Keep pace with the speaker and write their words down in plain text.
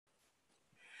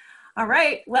All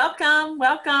right, welcome,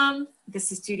 welcome.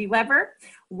 This is Judy Weber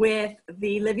with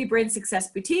the livyGirl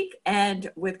Success Boutique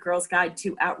and with Girls Guide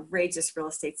to Outrageous Real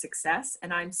Estate Success.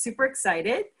 And I'm super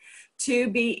excited to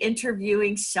be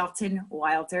interviewing Shelton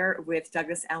Wilder with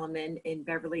Douglas Elliman in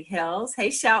Beverly Hills. Hey,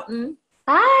 Shelton.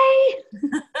 Hi.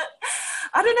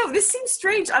 I don't know. This seems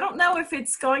strange. I don't know if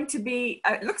it's going to be,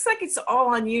 it looks like it's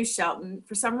all on you, Shelton.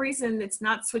 For some reason, it's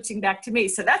not switching back to me.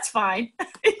 So that's fine.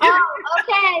 Oh,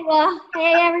 okay. Well,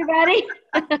 hey, everybody.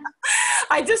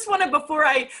 I just want to,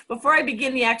 before I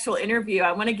begin the actual interview,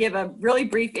 I want to give a really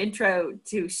brief intro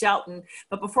to Shelton.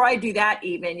 But before I do that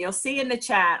even, you'll see in the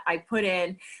chat, I put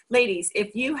in, ladies,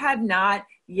 if you have not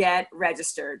yet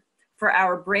registered for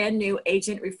our brand new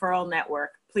agent referral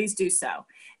network, please do so.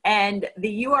 And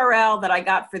the URL that I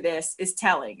got for this is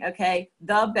telling, okay,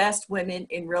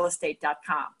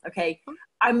 thebestwomeninrealestate.com, okay?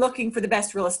 I'm looking for the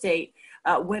best real estate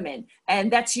women,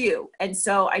 and that's you. And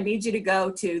so I need you to go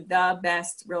to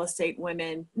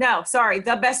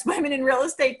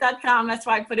thebestwomeninrealestate.com. That's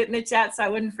why I put it in the chat so I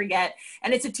wouldn't forget.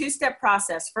 And it's a two-step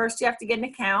process. First, you have to get an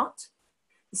account.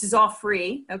 This is all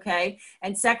free, okay?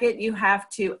 And second, you have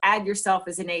to add yourself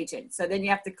as an agent. So then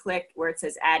you have to click where it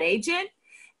says add agent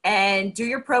and do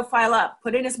your profile up.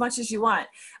 Put in as much as you want.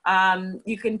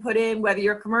 You can put in whether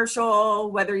you're commercial,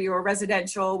 whether you're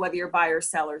residential, whether you're buyers,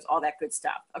 sellers, all that good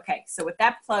stuff. Okay, so with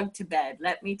that plug to bed,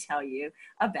 let me tell you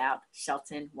about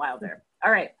Shelton Wilder.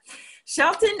 All right,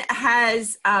 Shelton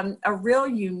has a real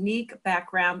unique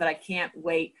background that I can't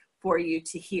wait for you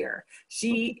to hear.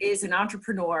 She is an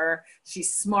entrepreneur.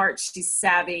 She's smart. She's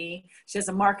savvy. She has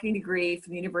a marketing degree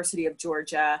from the University of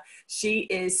Georgia. She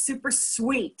is super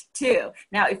sweet too.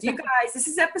 Now, if you guys, this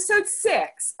is episode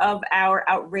 6 of our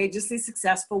Outrageously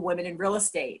Successful Women in Real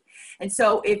Estate. And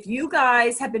so if you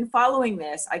guys have been following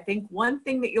this, I think one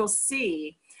thing that you'll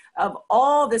see of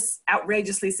all this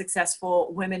outrageously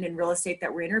successful women in real estate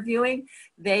that we're interviewing,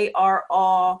 they are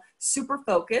all super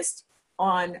focused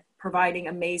on providing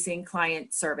amazing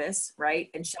client service, right?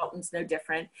 And Shelton's no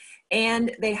different.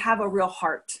 And they have a real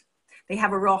heart. They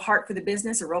have a real heart for the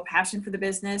business, a real passion for the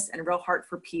business, and a real heart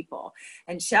for people.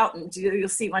 And Shelton, you'll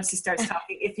see once she starts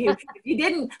talking, if you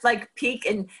didn't like peek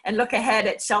and look ahead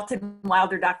at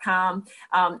sheltonwilder.com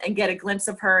and get a glimpse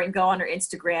of her and go on her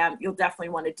Instagram, you'll definitely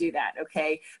want to do that,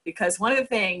 okay? Because one of the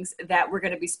things that we're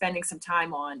going to be spending some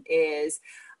time on is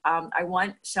I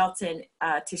want Shelton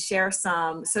to share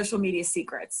some social media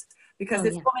secrets because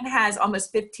this woman has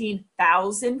almost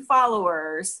 15,000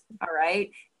 followers, all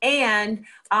right? And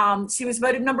she was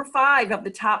voted number 5 of the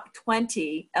top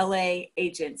 20 LA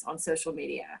agents on social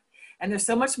media. And there's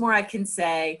so much more I can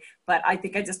say, but I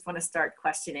think I just want to start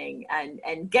questioning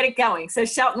and get it going. So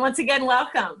Shelton, once again,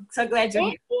 welcome. So glad you're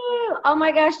here. Thank you. Oh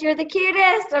my gosh, you're the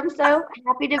cutest. I'm so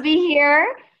happy to be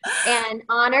here and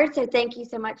honored. So thank you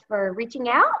so much for reaching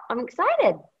out. I'm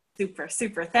excited. Super,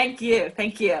 super. Thank you.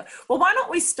 Thank you. Well, why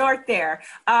don't we start there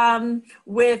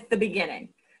with the beginning?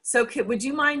 So would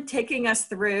you mind taking us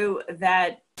through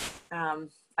that,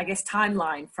 I guess,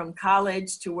 timeline from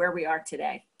college to where we are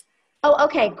today? Oh,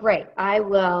 okay, great. I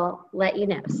will let you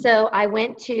know. So I'm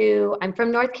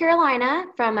from North Carolina,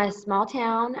 from a small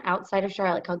town outside of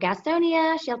Charlotte called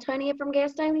Gastonia, Sheltonia from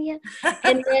Gastonia.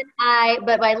 And then I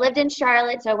lived in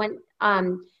Charlotte, so I went,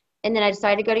 and then I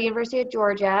decided to go to University of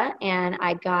Georgia, and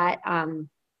I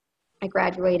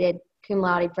graduated cum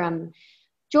laude from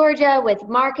Georgia with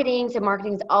marketing. So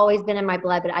marketing's always been in my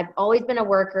blood, but I've always been a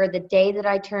worker. The day that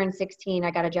I turned 16,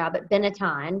 I got a job at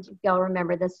Benetton. If y'all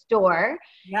remember the store.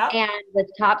 Yep. And with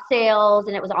top sales,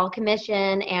 and it was all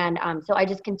commission. And so I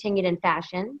just continued in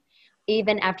fashion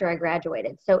even after I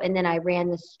graduated. So, and then I ran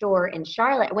the store in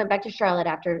Charlotte. I went back to Charlotte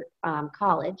after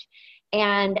college,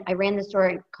 and I ran the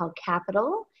store called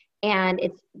Capital. And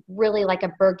it's really like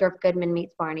a Bergdorf Goodman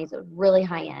meets Barney's. It was really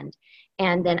high end.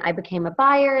 And then I became a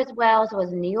buyer as well. So I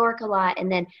was in New York a lot.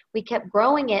 And then we kept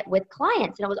growing it with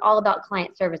clients, and it was all about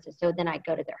client services. So then I'd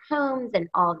go to their homes and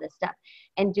all of this stuff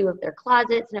and do their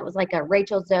closets. And it was like a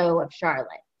Rachel Zoe of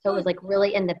Charlotte. So it was like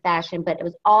really in the fashion, but it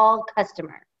was all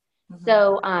customer. Mm-hmm.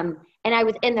 So, and I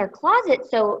was in their closet.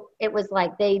 So it was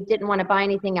like they didn't want to buy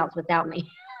anything else without me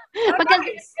because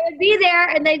nice. They would be there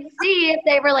and they'd see if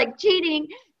they were like cheating.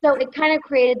 So it kind of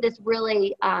created this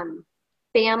really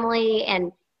family,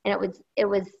 and it was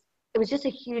just a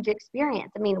huge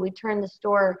experience. I mean, we turned the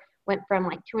store, went from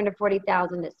like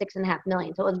 240,000 to 6.5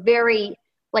 million. So it was very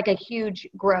like a huge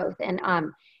growth. And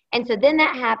so then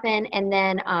that happened. And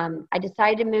then I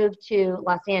decided to move to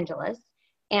Los Angeles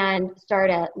and start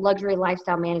a luxury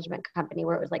lifestyle management company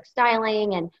where it was like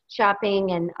styling and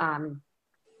shopping and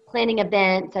planning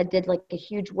events. I did like a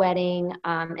huge wedding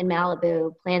in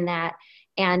Malibu, planned that.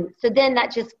 And so then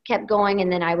that just kept going.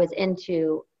 And then I was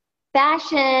into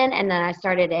fashion. And then I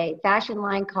started a fashion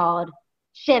line called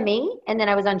Shimmy. And then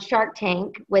I was on Shark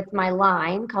Tank with my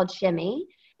line called Shimmy.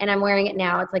 And I'm wearing it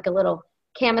now. It's like a little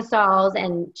camisoles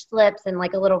and slips and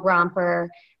like a little romper.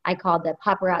 I called the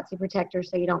paparazzi protector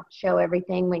so you don't show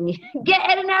everything when you get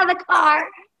in and out of the car.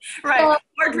 Right. So,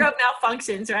 wardrobe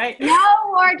malfunctions, right? No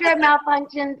wardrobe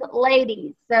malfunctions,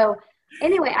 ladies. So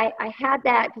anyway, I had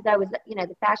that because I was,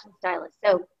 the fashion stylist.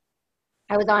 So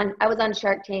I was on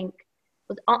Shark Tank,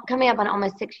 coming up on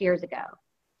almost 6 years ago.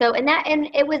 So, and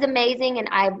it was amazing. And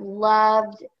I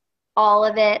loved all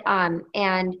of it.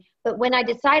 But when I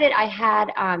decided I have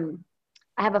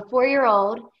a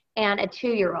 4-year-old and a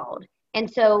 2-year-old. And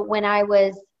so when I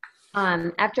was,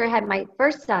 after I had my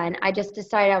first son, I just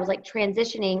decided I was like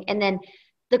transitioning. And then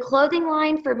the clothing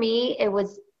line for me, it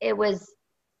was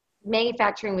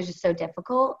manufacturing was just so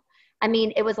difficult. I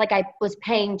mean, it was like I was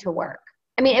paying to work.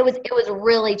 I mean, it was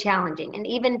really challenging. And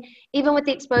even with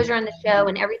the exposure on the show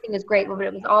and everything was great, but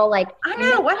it was all like, I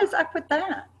know, what is up with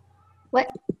that? What?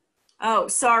 Oh,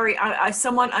 sorry.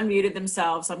 Someone unmuted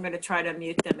themselves. I'm going to try to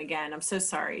mute them again. I'm so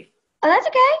sorry. Oh, that's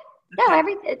okay. Okay.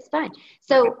 No, it's fine.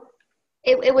 So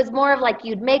Okay. it was more of like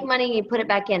you'd make money and you put it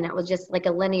back in. It was just like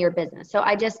a linear business. So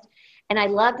and I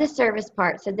love the service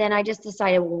part. So then I just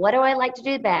decided, well, what do I like to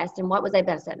do best? And what was I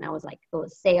best at? And I was like, it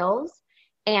was sales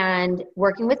and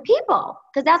working with people,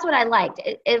 because that's what I liked.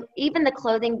 Even the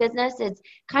clothing business is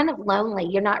kind of lonely.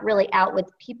 You're not really out with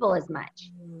people as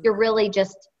much. You're really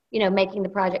just, making the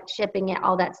project, shipping it,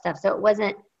 all that stuff. So it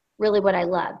wasn't really what I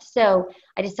loved. So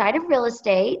I decided real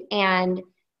estate. And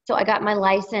so I got my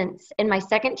license in my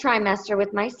second trimester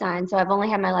with my son. So I've only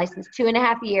had my license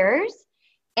 2.5 years.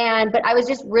 But I was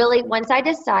just really, once I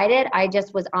decided, I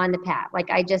just was on the path. Like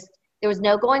there was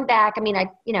no going back. I mean, I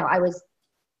was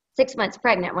 6 months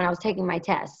pregnant when I was taking my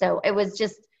test. So it was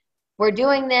just, we're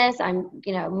doing this. I'm,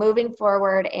 moving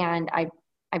forward, and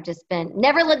I've just been,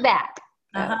 never looked back.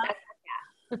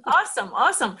 So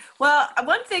Awesome. Well,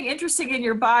 one thing interesting in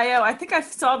your bio, I think I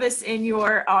saw this on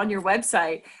your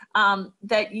website,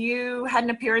 that you had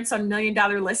an appearance on $1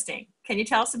 Million Listing. Can you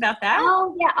tell us about that?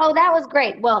 Oh, yeah. Oh, that was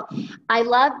great. Well, I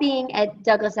love being at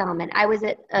Douglas Elliman. I was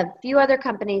at a few other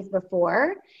companies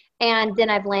before, and then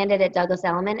I've landed at Douglas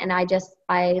Elliman, and I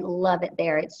love it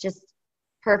there. It's just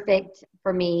perfect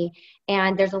for me.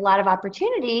 And there's a lot of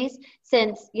opportunities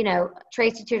since,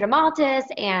 Tracy Tutor-Maltis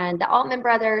and the Altman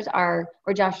brothers or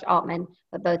Josh Altman,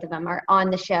 but both of them are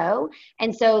on the show.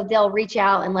 And so they'll reach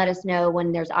out and let us know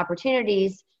when there's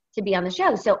opportunities to be on the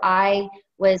show. So I've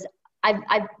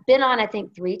been on, I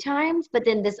think, 3 times, but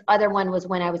then this other one was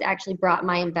when I was actually brought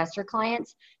my investor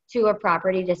clients to a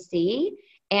property to see.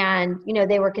 And,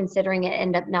 they were considering it,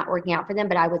 ended up not working out for them,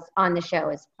 but I was on the show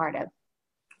as part of,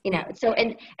 so,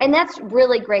 and that's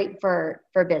really great for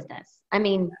business. I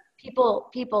mean,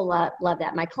 people love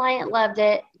that. My client loved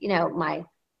it. My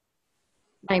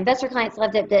investor clients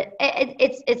loved it.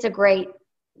 It's a great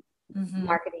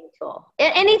marketing tool.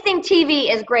 Anything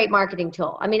TV is a great marketing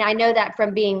tool. I mean, I know that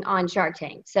from being on Shark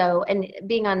Tank. So, and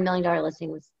being on $1 Million Listing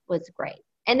was great.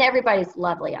 And everybody's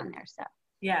lovely on there. So.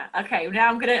 Yeah. Okay. Now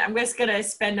I'm just gonna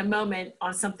spend a moment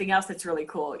on something else that's really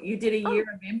cool. You did a year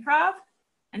of improv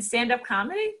and stand-up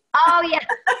comedy. Oh yeah.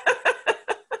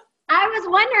 I was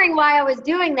wondering why I was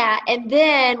doing that, and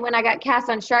then when I got cast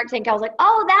on Shark Tank, I was like,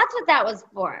 oh, that's what that was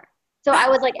for. So I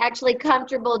was like actually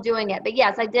comfortable doing it. But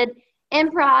yes, I did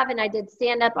improv, and I did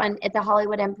stand-up at the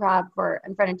Hollywood Improv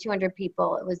in front of 200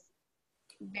 people. It was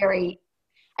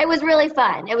really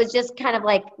fun. It was just kind of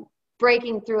like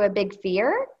breaking through a big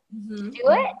fear to do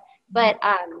it. But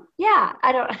yeah,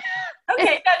 I don't.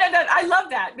 Okay, no. I love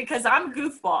that because I'm a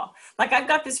goofball. Like I've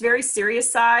got this very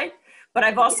serious side, but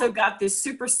I've also got this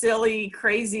super silly,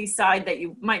 crazy side that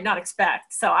you might not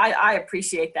expect. So I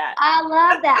appreciate that. I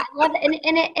love that.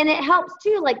 And it helps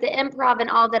too, like the improv and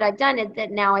all that I've done is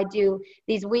that now I do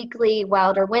these weekly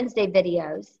Wilder Wednesday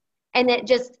videos. And it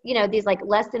just, these like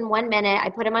less than 1 minute, I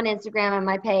put them on Instagram, on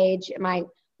my page, my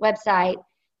website.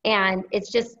 And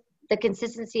it's just the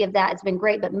consistency of that has been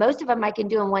great. But most of them I can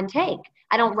do in one take.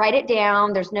 I don't write it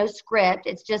down. There's no script.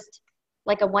 It's just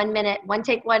like a 1 minute, one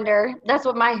take wonder. That's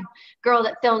what my girl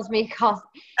that films me calls.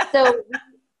 So,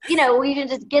 we can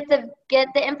just get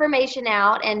the information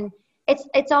out, and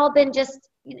it's all been just,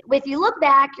 if you look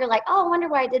back, you're like, oh, I wonder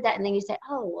why I did that. And then you say,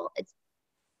 oh, well,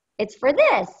 it's for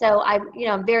this. So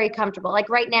I'm very comfortable. Like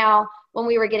right now, when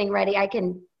we were getting ready,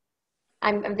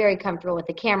 I'm very comfortable with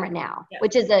the camera now, yeah.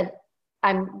 Which is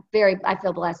I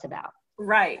feel blessed about.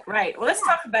 Right. Well, let's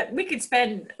talk about, we could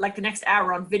spend like the next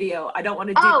hour on video. I don't want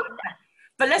to do that.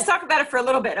 But let's talk about it for a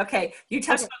little bit. Okay. You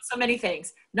touched Okay. on so many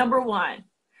things. Number one,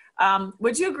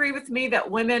 would you agree with me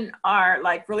that women are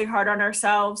like really hard on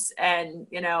ourselves and,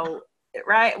 you know,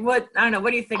 right? What, I don't know. What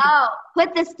do you think? Oh,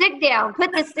 put the stick down.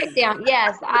 Put the stick down.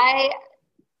 Yes, I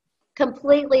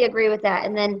completely agree with that.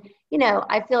 And then, you know,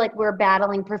 I feel like we're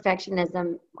battling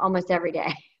perfectionism almost every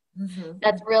day. Mhm.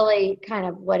 That's really kind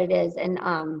of what it is. And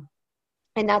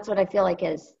that's what I feel like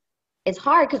is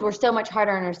hard because we're so much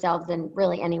harder on ourselves than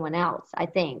really anyone else, I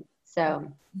think.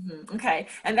 So Okay.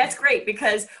 And that's great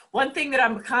because one thing that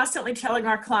I'm constantly telling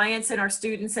our clients and our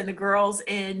students and the girls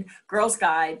in Girls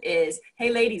Guide is,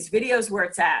 hey, ladies, video is where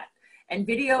it's at. And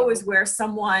video is where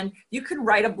you can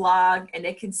write a blog and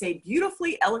it can say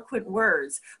beautifully eloquent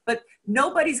words, but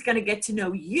nobody's going to get to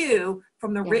know you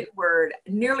from the written word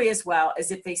nearly as well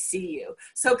as if they see you.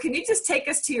 So can you just take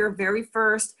us to your very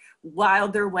first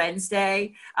Wilder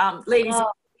Wednesday? Ladies,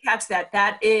 catch that.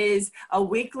 That is a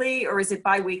weekly, or is it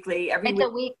bi-weekly? Every it's week? a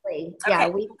weekly, Okay,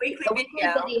 weekly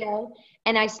video. video.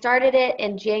 And I started it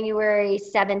in January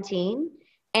 17.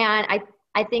 And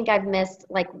I think I've missed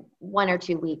like 1 or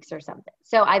 2 weeks or something.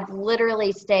 So I've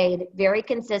literally stayed very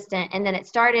consistent. And then it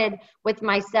started with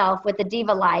myself with the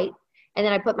Diva light. And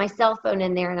then I put my cell phone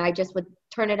in there and I just would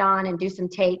turn it on and do some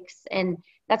takes. And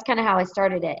that's kind of how I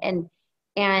started it. And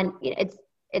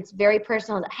it's very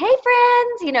personal. Hey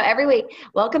friends, you know, every week,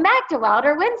 welcome back to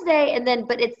Wilder Wednesday. And then,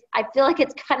 but I feel like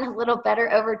it's gotten a little better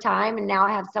over time. And now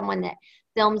I have someone that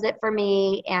films it for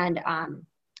me. And,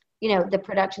 you know, the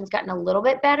production's gotten a little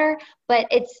bit better, but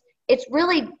it's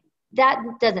really, that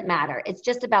doesn't matter. It's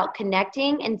just about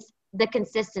connecting and the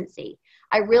consistency.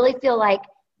 I really feel like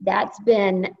that's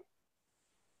been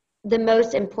the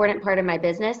most important part of my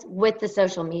business with the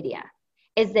social media,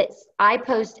 is that I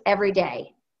post every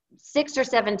day, 6 or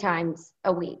 7 times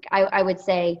a week. I would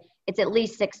say it's at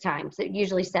least 6 times,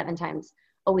 usually 7 times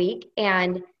a week.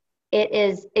 And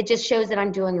it just shows that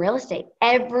I'm doing real estate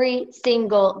every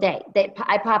single day.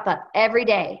 I pop up every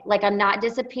day. Like I'm not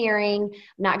disappearing.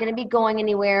 I'm not going to be going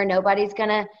anywhere. Nobody's going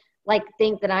to like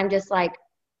think that I'm just like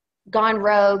gone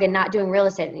rogue and not doing real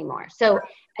estate anymore. So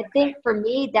I think for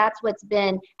me, that's what's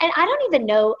been, and I don't even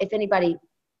know if anybody,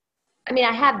 I mean,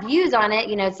 I have views on it,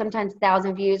 you know, sometimes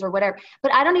 1,000 views or whatever,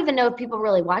 but I don't even know if people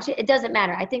really watch it. It doesn't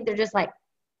matter. I think they're just like,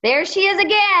 there she is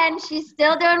again. She's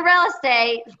still doing real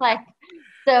estate. Like,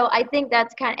 so I think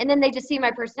that's kind of, and then they just see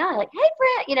my personality, like, hey,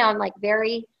 Brett, you know, I'm like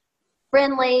very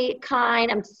friendly,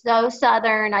 kind. I'm so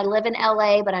Southern. I live in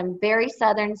LA, but I'm very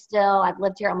Southern still. I've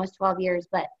lived here almost 12 years,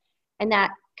 and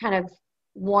that kind of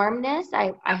warmness,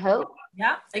 I hope.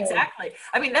 Yeah, exactly.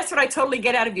 I mean, that's what I totally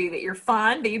get out of you, that you're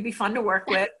fun, that you'd be fun to work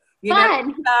with. You Fun.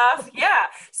 know, stuff. Yeah.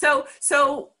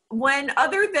 So when,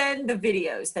 other than the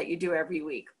videos that you do every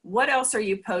week, what else are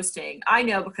you posting? I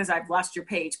know because I've lost your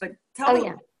page, but tell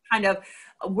me kind of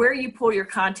where you pull your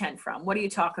content from. What do you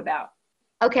talk about?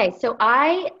 Okay. So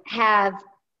I have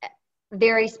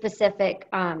very specific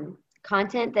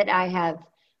content that I have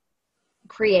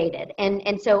created. And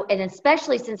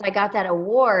especially since I got that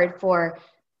award for,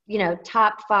 you know,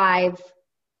 top 5,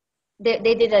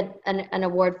 they did an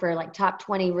award for like top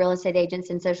 20 real estate agents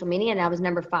in social media, and I was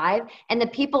number 5. And the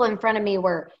people in front of me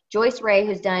were Joyce Ray,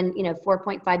 who's done, you know,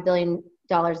 $4.5 billion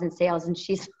in sales, and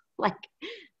she's like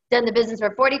done the business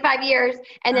for 45 years.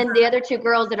 And then the other 2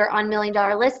 girls that are on $1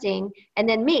 Million Listing, and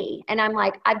then me. And I'm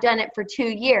like, I've done it for 2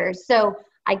 years. So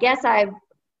I guess I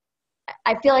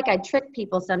feel like I trick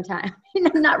people sometimes.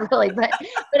 Not really, but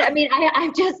I mean,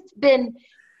 I've just been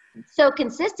so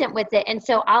consistent with it. And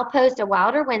so I'll post a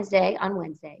Wilder Wednesday on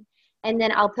Wednesday, and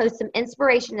then I'll post some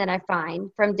inspiration that I find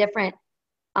from different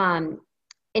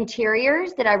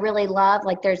interiors that I really love.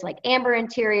 Like there's like Amber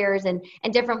interiors and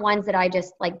different ones that I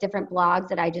just like, different blogs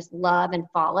that I just love and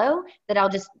follow, that I'll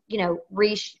just, you know,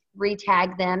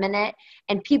 re-tag them in it.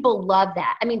 And people love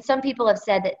that. I mean, some people have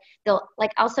said that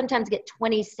I'll sometimes get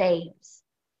 20 saves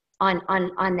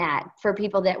on that for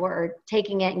people that were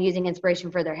taking it and using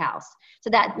inspiration for their house. So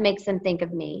that makes them think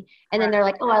of me. And then they're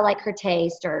like, oh, I like her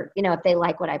taste, or, you know, if they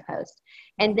like what I post.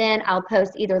 And then I'll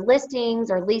post either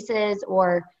listings or leases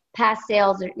or past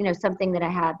sales, or, you know, something that I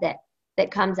have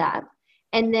that comes up.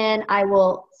 And then I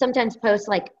will sometimes post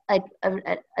like a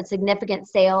significant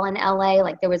sale in LA.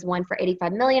 Like there was one for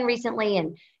 85 million recently.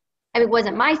 And I mean, it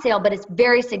wasn't my sale, but it's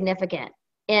very significant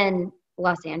in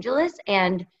Los Angeles.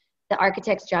 And the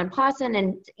architect's John Pawson,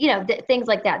 and, you know, things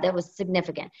like that, that was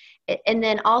significant. And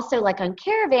then also like on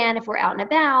Caravan, if we're out and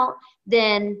about,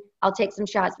 then I'll take some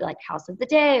shots, be like house of the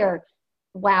day, or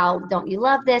wow, don't you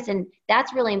love this? And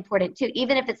that's really important too.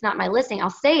 Even if it's not my listing, I'll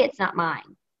say it's not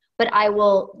mine, but I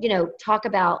will, you know, talk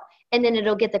about, and then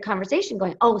it'll get the conversation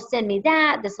going. Oh, send me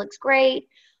that. This looks great.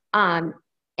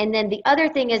 And then the other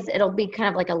thing is it'll be kind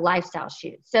of like a lifestyle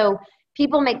shoot. So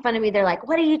people make fun of me. They're like,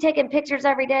 what are you taking pictures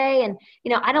every day? And,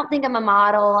 I don't think I'm a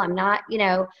model. I'm not,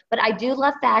 but I do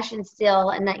love fashion still.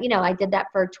 And that, I did that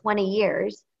for 20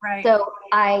 years. Right. So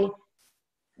I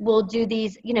will do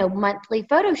these, monthly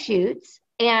photo shoots,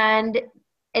 and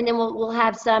then we'll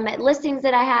have some at listings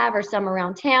that I have, or some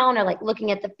around town, or like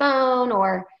looking at the phone,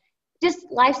 or just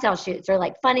lifestyle shoots, or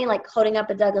like funny, like holding up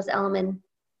a Douglas Elliman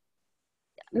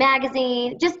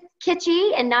magazine, just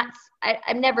kitschy and not,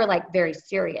 I'm never like very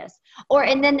serious.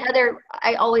 And then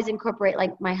I always incorporate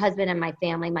like my husband and my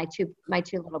family, my two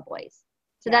little boys.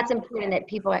 So that's important, that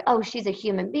people are like, oh, she's a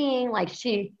human being. Like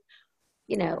she,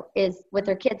 is with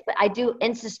her kids. But I do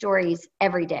Insta stories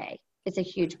every day. It's a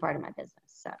huge part of my business.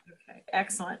 So. Okay,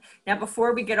 excellent. Now,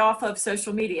 before we get off of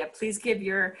social media, please give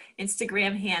your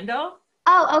Instagram handle.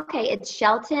 Oh, okay. It's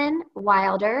Shelton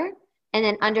Wilder and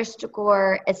then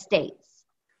 _estates.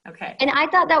 Okay. And I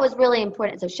thought that was really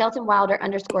important. So Shelton Wilder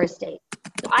 _estate.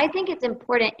 So I think it's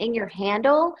important in your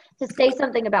handle to say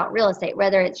something about real estate,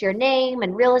 whether it's your name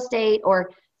and real estate,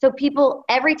 or so people,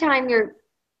 every time your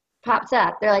pops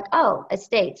up, they're like, oh,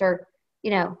 estates, or,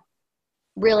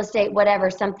 real estate, whatever,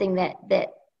 something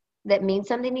that means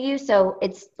something to you. So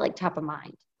it's like top of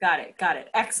mind. Got it.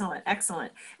 Excellent.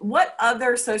 What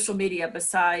other social media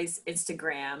besides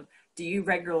Instagram do you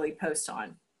regularly post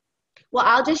on? Well,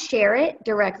 I'll just share it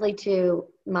directly to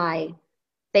my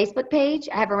Facebook page.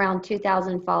 I have around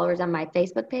 2,000 followers on my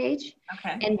Facebook page.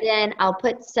 Okay. And then I'll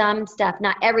put some stuff,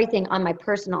 not everything, on my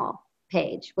personal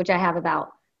page, which I have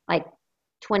about like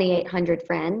 2,800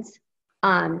 friends.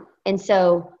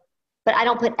 But I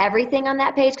don't put everything on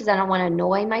that page because I don't want to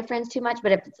annoy my friends too much.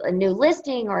 But if it's a new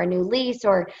listing or a new lease,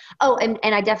 and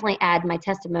I definitely add my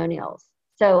testimonials.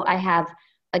 So I have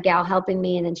a gal helping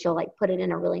me, and then she'll like put it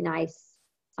in a really nice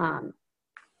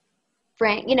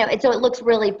frame, so it looks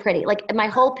really pretty. Like my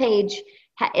whole page,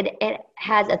 it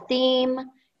has a theme.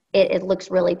 It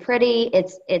looks really pretty.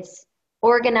 It's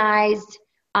organized.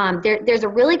 There's a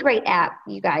really great app,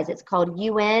 you guys. It's called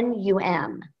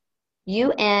UNUM.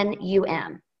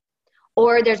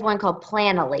 Or there's one called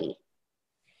Planoly.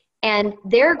 And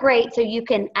they're great, so you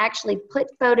can actually put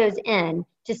photos in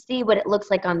to see what it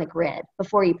looks like on the grid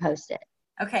before you post it.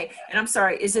 Okay. And I'm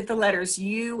sorry, is it the letters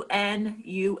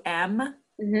UNUM?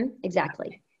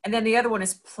 Exactly. And then the other one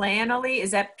is Planoly.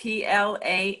 Is that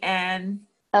PLANOLY?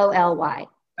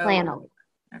 Planoly.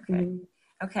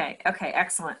 Okay. Okay.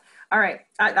 Excellent. All right.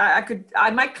 I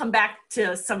might come back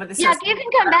to some of this. Yeah, you can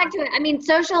come back to it. I mean,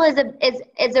 social is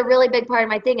a really big part of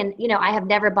my thing. And, I have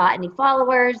never bought any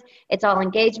followers. It's all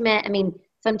engagement. I mean,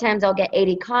 sometimes I'll get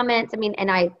 80 comments. I mean,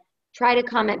 and I try to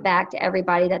comment back to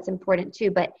everybody. That's important too.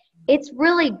 But that's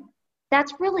really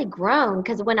grown,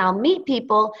 because when I'll meet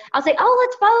people, I'll say, oh,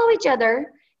 let's follow each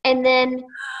other. And then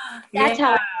that's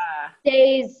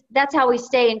how we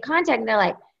stay in contact. And they're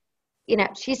like,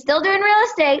 she's still doing real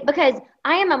estate, because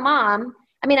I am a mom.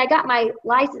 I mean, I got my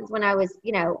license when I was,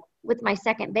 with my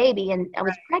second baby, and I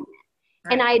was pregnant.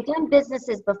 Right. And I had done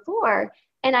businesses before,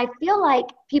 and I feel like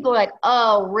people are like,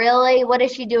 oh, really? What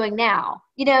is she doing now?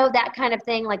 That kind of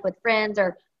thing, like with friends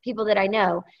or people that I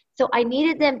know. So I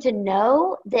needed them to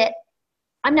know that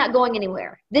I'm not going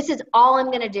anywhere. This is all I'm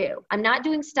going to do. I'm not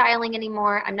doing styling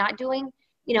anymore. I'm not doing,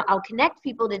 I'll connect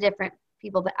people to different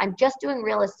people, but I'm just doing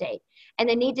real estate. And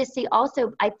they need to see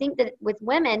also, I think that with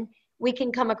women, we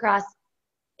can come across,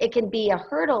 it can be a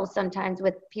hurdle sometimes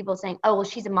with people saying, oh, well,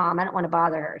 she's a mom, I don't want to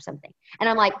bother her or something. And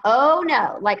I'm like, oh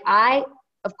no, like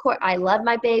of course, I love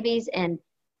my babies, and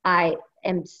I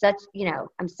am such,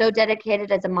 I'm so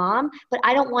dedicated as a mom, but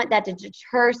I don't want that to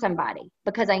deter somebody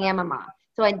because I am a mom.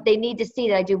 So they need to see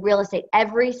that I do real estate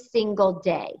every single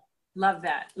day. Love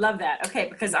that. Okay.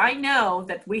 Because I know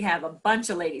that we have a bunch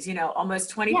of ladies, almost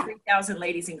 23,000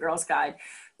 ladies in Girls Guide.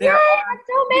 Yay, that's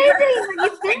so amazing. I'm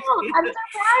so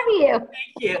proud of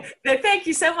you. Thank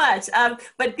you so much.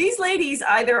 But these ladies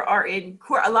either are in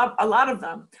a lot of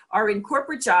them are in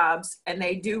corporate jobs, and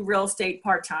they do real estate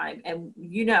part-time, and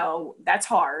that's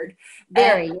hard.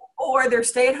 Very. Or they're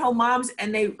stay-at-home moms,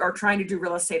 and they are trying to do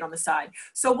real estate on the side.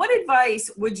 So what advice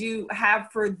would you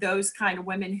have for those kind of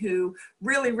women who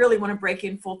really, really want to break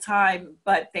in full-time,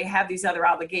 but they have these other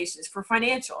obligations for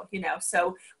financial,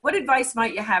 So what advice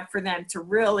might you have for them to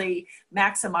really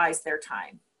maximize their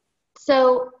time?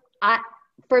 So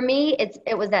for me,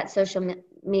 it was that social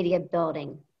media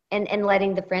building and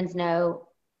letting the friends know,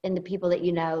 and the people that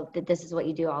that this is what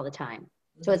you do all the time.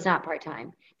 So it's not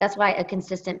part-time. That's why a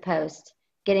consistent post,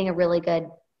 getting a really good,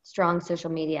 strong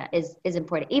social media is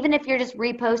important. Even if you're just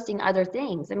reposting other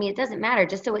things. I mean, it doesn't matter,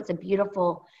 just so it's a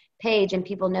beautiful page and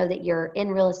people know that you're in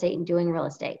real estate and doing real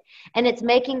estate. And it's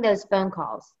making those phone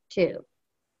calls too.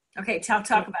 Okay, talk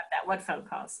about that. What phone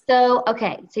calls? So,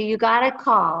 okay, so you got to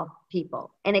call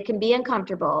people, and it can be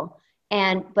uncomfortable.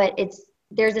 But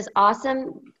there's this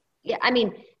awesome, yeah, I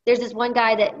mean, there's this one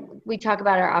guy that we talk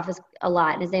about at our office a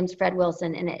lot, and his name's Fred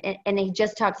Wilson, and he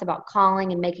just talks about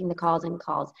calling and making the calls and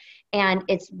calls. And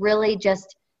it's really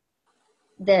just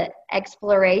the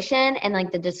exploration and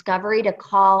like the discovery to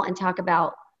call and talk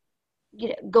about, you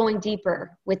know, going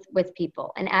deeper with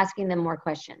people and asking them more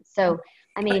questions. So,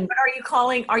 I mean, but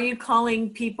are you calling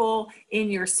people in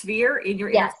your sphere, in your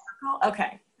yes, inner circle?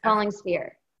 Okay. Calling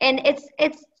sphere. And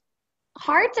it's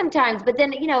hard sometimes, but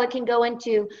then, you know, it can go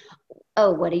into,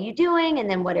 oh, what are you doing? And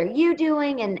then what are you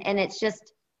doing? And it's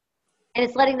just, and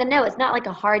it's letting them know it's not like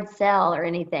a hard sell or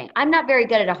anything. I'm not very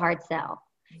good at a hard sell.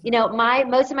 You know,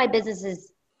 most of my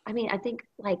businesses, I mean, I think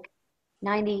like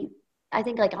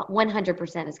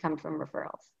 100% has come from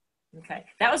referrals. Okay.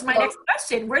 That was my next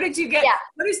question. Where did you get,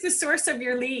 what is the source of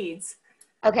your leads?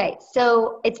 Okay.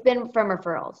 So it's been from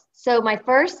referrals. So my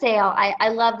first sale, I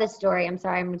love this story. I'm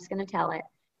sorry, I'm just going to tell it,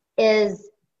 is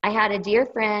I had a dear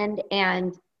friend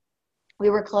and we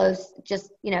were close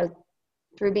just, you know,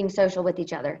 through being social with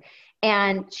each other.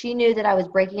 And she knew that I was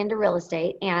breaking into real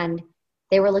estate and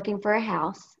they were looking for a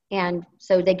house. And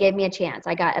so they gave me a chance.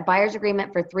 I got a buyer's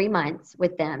agreement for 3 months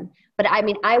with them. But I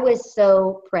mean, I was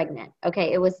so pregnant.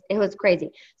 Okay. It was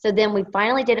crazy. So then we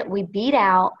finally did it.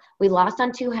 We lost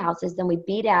on 2 houses. Then we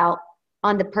beat out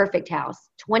on the perfect house,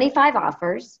 25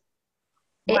 offers.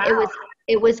 Wow.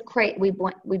 It was great.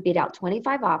 We beat out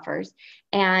 25 offers,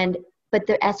 but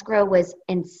the escrow was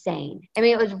insane. I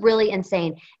mean, it was really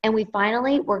insane. And we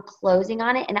finally were closing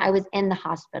on it, and I was in the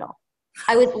hospital.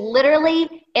 I was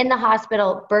literally in the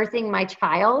hospital birthing my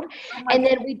child. And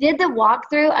then we did the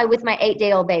walkthrough with my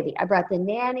 8-day-old baby. I brought the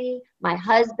nanny, my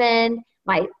husband,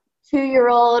 my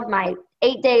 2-year-old, my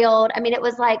 8-day-old. I mean, it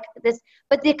was like this,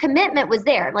 but the commitment was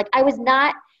there. Like, I was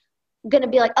not going to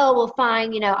be like, oh, well,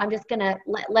 fine. You know, I'm just going to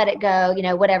let it go, you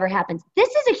know, whatever happens. This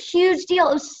is a huge deal.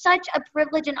 It was such a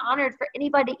privilege and honor for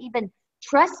anybody to even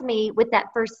trust me with that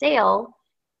first sale.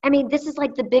 I mean, this is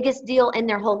like the biggest deal in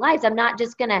their whole lives. I'm not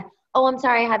just going to, oh, I'm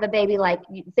sorry, I have a baby, like,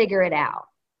 you figure it out.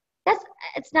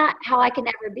 It's not how I can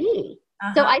ever be.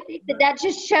 So I think that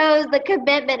just shows the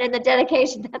commitment and the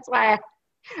dedication. That's why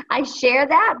I share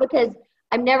that, because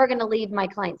I'm never going to leave my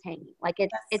clients hanging. Like,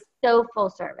 it's so full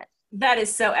service. That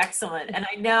is so excellent. And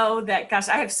I know that, gosh,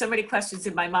 I have so many questions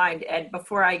in my mind. And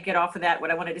before I get off of that,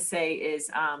 what I wanted to say is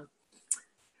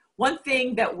one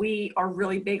thing that we are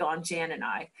really big on, Jan and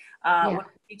I, when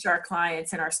we teach our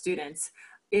clients and our students,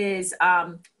 is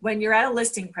when you're at a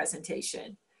listing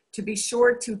presentation, to be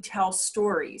sure to tell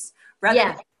stories rather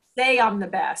than say I'm the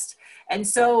best. And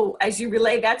so as you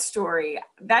relay that story,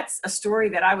 that's a story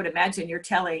that I would imagine you're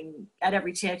telling at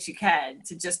every chance you can,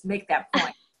 to just make that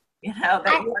point. You know,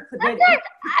 that you are committed.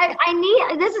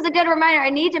 This is a good reminder.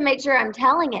 I need to make sure I'm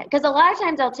telling it, because a lot of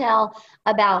times I'll tell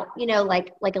about, you know,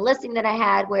 like a listing that I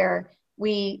had where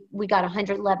we got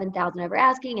 111,000 over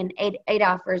asking and eight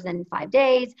offers in 5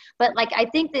 days. But like, I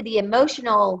think that the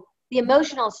emotional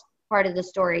part of the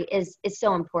story is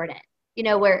so important, you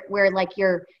know, where like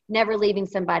you're never leaving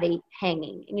somebody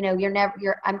hanging, you know,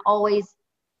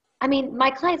 my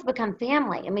clients become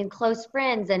family. I mean, close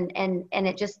friends, and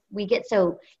it just, you get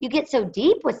so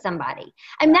deep with somebody.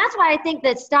 And that's why I think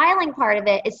the styling part of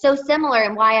it is so similar,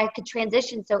 and why I could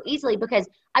transition so easily, because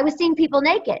I was seeing people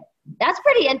naked. That's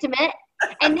pretty intimate.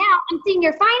 And now I'm seeing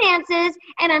your finances,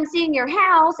 and I'm seeing your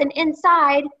house, and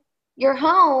inside your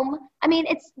home. I mean,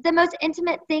 it's the most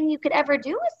intimate thing you could ever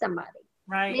do with somebody.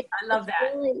 Right. I love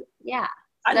that. Really, yeah.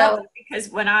 I love it, because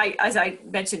as I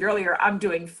mentioned earlier, I'm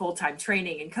doing full-time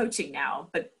training and coaching now,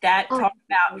 but that talk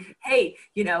about, hey,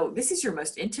 you know, this is your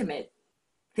most intimate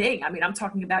thing. I mean, I'm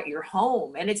talking about your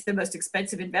home, and it's the most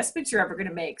expensive investment you're ever going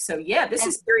to make. So yeah, this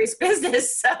is serious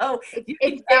business. So you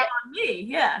can count on me.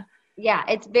 Yeah. Yeah.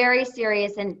 It's very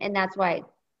serious. And that's why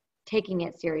taking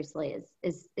it seriously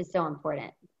is so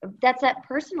important. That's that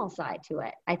personal side to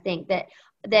it. I think that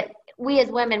we as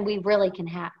women, we really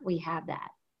have that.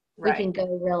 Right. We can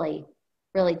go really,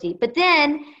 really deep. But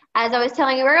then, as I was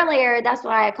telling you earlier, that's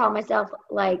why I call myself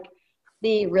like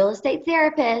the real estate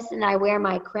therapist, and I wear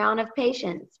my crown of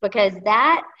patience, because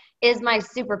that is my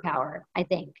superpower, I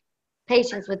think.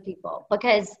 Patience with people.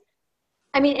 Because,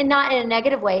 I mean, and not in a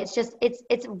negative way. It's just,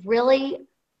 it's really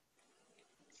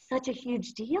such a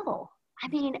huge deal. I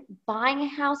mean, buying a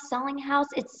house, selling a house,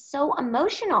 it's so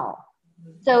emotional.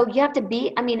 So you have to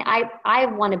be, I mean, I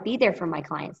want to be there for my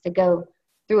clients, to go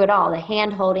through it all, the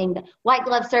hand holding, the white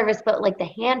glove service, but like the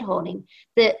hand holding,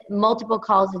 the multiple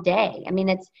calls a day. I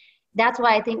mean, that's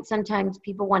why I think sometimes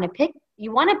people want to pick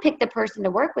the person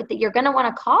to work with that you're going to want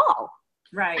to call.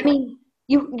 Right. I mean,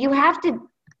 you have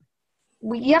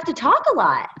to talk a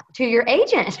lot to your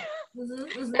agent.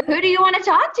 Who do you want to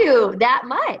talk to that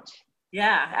much?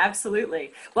 Yeah,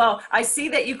 absolutely. Well, I see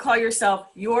that you call yourself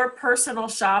your personal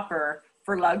shopper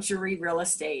for luxury real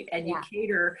estate, and you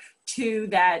cater to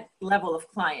that level of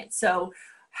client. So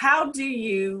how do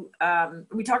you,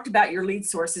 we talked about your lead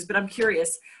sources, but I'm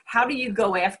curious, how do you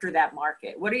go after that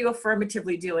market? What are you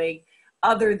affirmatively doing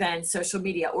other than social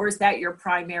media, or is that your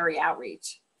primary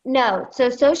outreach? No, so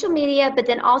social media, but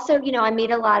then also, I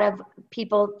meet a lot of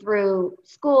people through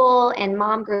school and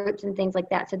mom groups and things like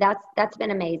that. So that's been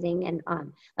amazing. And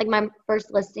like my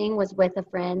first listing was with a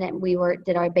friend, and we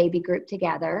did our baby group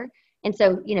together. And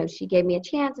so, she gave me a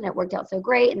chance, and it worked out so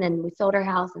great. And then we sold our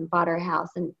house and bought our house,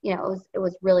 and it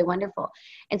was really wonderful.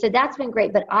 And so that's been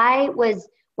great. But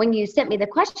when you sent me the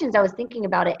questions, I was thinking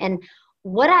about it. And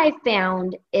what I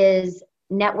found is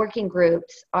networking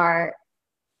groups are,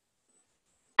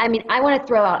 I want to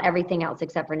throw out everything else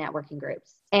except for networking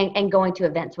groups and going to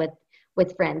events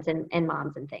with friends and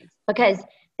moms and things, because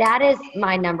that is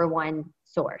my number one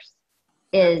source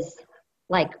is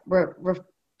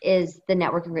is the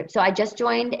networking group. So I just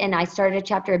joined, and I started a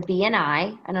chapter of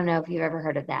BNI. I don't know if you've ever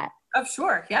heard of that. Oh,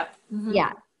 sure. Yep. Mm-hmm.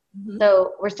 Yeah. Mm-hmm.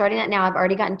 So we're starting that now. I've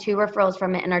already gotten 2 referrals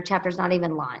from it, and our chapter's not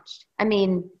even launched.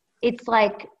 It's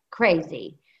like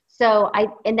crazy. So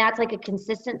and that's like a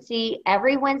consistency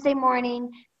every Wednesday morning,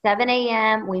 7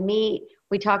 a.m. we meet,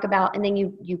 we talk about, and then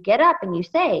you get up and you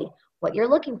say what you're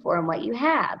looking for and what you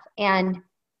have. And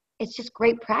it's just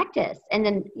great practice. And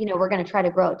then, we're going to try to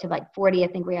grow it to like 40. I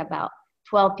think we have about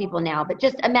 12 people now, but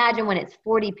just imagine when it's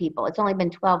 40 people, it's only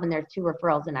been 12 and there's 2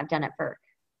 referrals, and I've done it for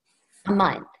a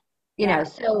month,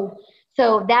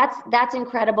 so that's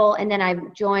incredible. And then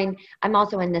I'm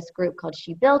also in this group called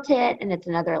She Built It. And it's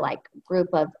another like group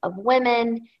of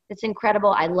women. It's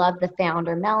incredible. I love the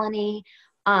founder, Melanie.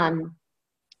 So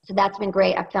that's been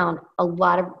great. I found a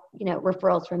lot of,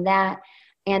 referrals from that.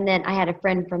 And then I had a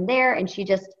friend from there, and she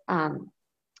just,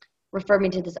 referred me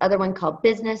to this other one called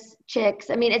Business Chicks.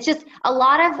 It's just a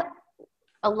lot of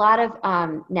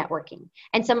networking.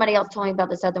 And somebody else told me about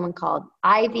this other one called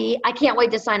Ivy. I can't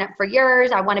wait to sign up for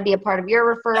yours. I want to be a part of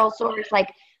your referral source.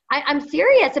 Like, I'm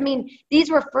serious. These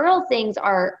referral things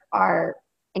are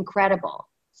incredible.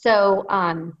 So,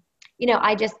 for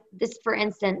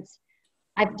instance,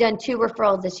 I've done 2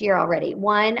 referrals this year already.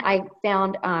 One, I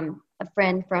found a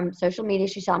friend from social media.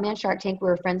 She saw me on Shark Tank. We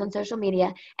were friends on social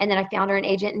media. And then I found her an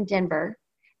agent in Denver.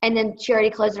 And then she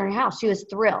already closed on her house. She was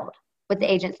thrilled with the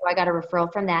agent. So I got a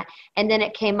referral from that. And then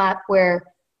it came up where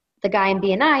the guy in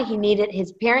BNI, he needed,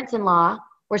 his parents-in-law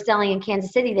were selling in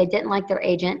Kansas City. They didn't like their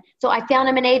agent. So I found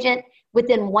him an agent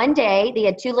within one day. They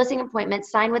had 2 listing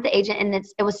appointments, signed with the agent, and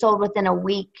it was sold within a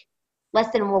week, less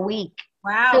than a week.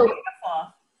 Wow, so, beautiful.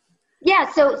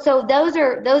 Yeah, so those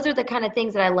are the kind of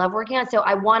things that I love working on. So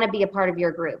I want to be a part of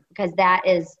your group, because that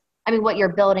is, what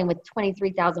you're building with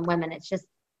 23,000 women. It's just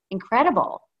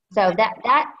incredible. So that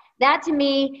to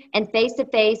me, and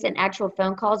face-to-face and actual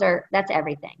phone calls that's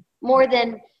everything. More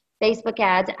than Facebook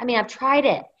ads. I've tried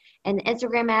it, and the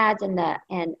Instagram ads, and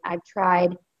I've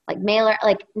tried like mailer.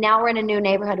 Like now we're in a new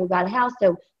neighborhood. We got a house,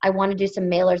 so I want to do some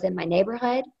mailers in my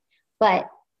neighborhood. But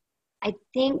I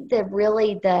think the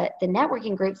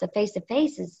networking groups, the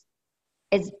face-to-face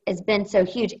has been so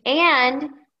huge.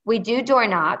 And we do door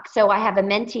knock. So I have a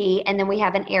mentee, and then we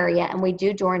have an area, and we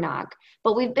do door knock.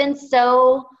 But we've been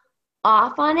so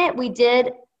off on it. We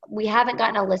haven't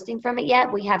gotten a listing from it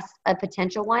yet. We have a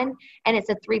potential one, and it's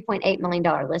a $3.8 million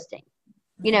listing.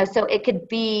 So it could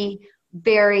be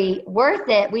very worth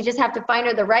it. We just have to find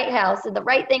her the right house, and the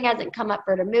right thing hasn't come up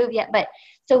for her to move yet. But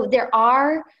so there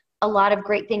are a lot of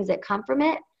great things that come from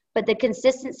it, but the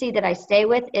consistency that I stay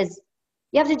with is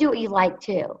you have to do what you like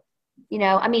too.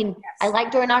 Yes. I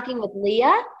like door knocking with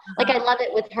Leah. Like I love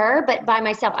it with her, but by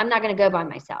myself, I'm not going to go by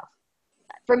myself.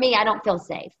 For me, I don't feel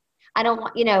safe. I don't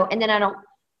want, and then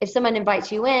if someone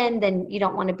invites you in, then you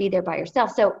don't want to be there by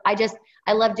yourself. So I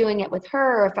love doing it with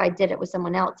her, or if I did it with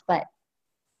someone else. But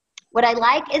what I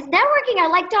like is networking. I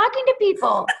like talking to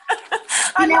people.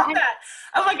 I love that.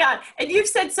 Oh my God. And you've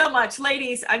said so much,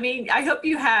 ladies. I hope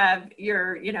you have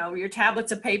your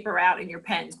tablets of paper out and your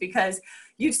pens, because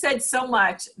you've said so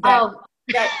much that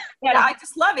I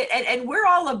just love it. And we're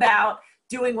all about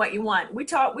doing what you want.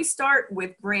 We start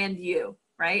with brand you,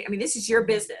 right? I mean, this is your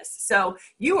business. So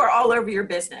you are all over your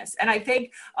business. And I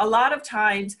think a lot of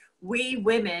times we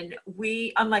women,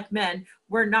 unlike men,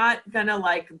 we're not gonna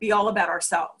like be all about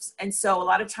ourselves. And so a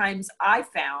lot of times I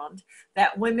found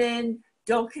that women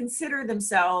don't consider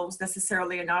themselves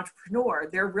necessarily an entrepreneur.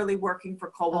 They're really working for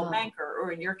Coldwell Banker,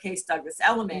 or in your case, Douglas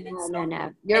Elliman.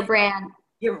 No. Your brand.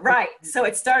 You're right. So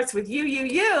it starts with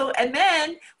you, and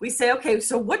then we say, okay,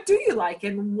 so what do you like,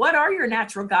 and what are your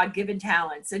natural God-given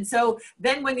talents? And so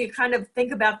then when you kind of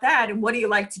think about that and what do you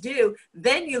like to do,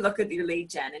 then you look at your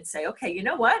lead gen and say, okay, you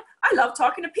know what? I love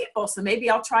talking to people. So maybe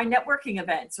I'll try networking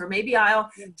events, or maybe I'll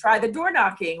try the door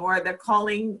knocking or the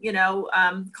calling,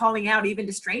 calling out even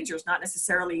to strangers, not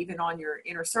necessarily even on your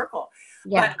inner circle.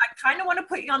 Yeah. But I kind of want to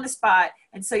put you on the spot,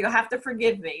 and so you'll have to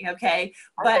forgive me, okay?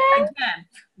 But again,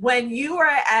 when you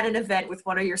are at an event with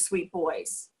one of your sweet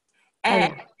boys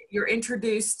and you're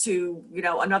introduced to,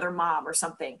 another mom or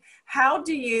something, how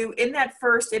do you, in that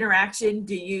first interaction,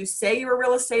 do you say you're a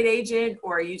real estate agent,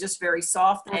 or are you just very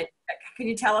soft? And can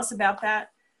you tell us about that?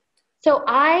 So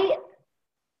I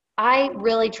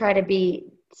really try to be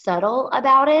subtle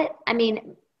about it. I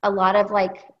mean, a lot of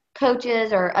like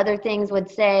coaches or other things would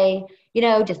say,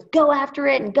 just go after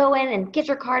it and go in and get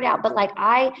your card out. But like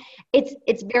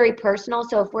it's very personal.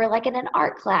 So if we're like in an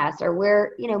art class or we're,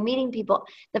 meeting people,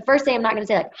 the first thing I'm not going to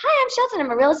say like, hi, I'm Shelton,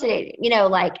 I'm a real estate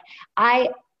agent.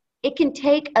 It can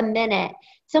take a minute.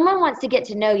 Someone wants to get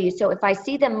to know you. So if I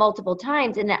see them multiple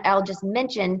times, and I'll just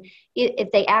mention,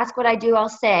 if they ask what I do, I'll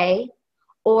say,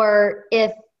 or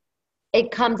if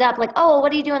it comes up like, oh,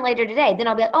 what are you doing later today? Then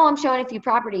I'll be like, oh, I'm showing a few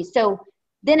properties. So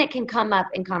then it can come up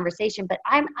in conversation, but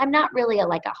I'm not really a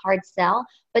hard sell.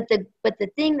 But the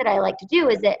thing that I like to do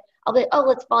is that I'll be, oh,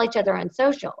 let's follow each other on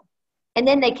social, and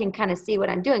then they can kind of see what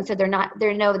I'm doing. So they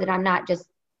know that I'm not just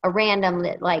a random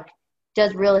that like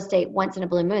does real estate once in a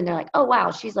blue moon. They're like, oh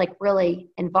wow, she's like really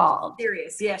involved.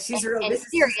 Serious, yeah, she's really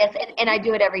serious, and I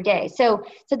do it every day. So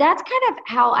that's kind of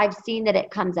how I've seen that it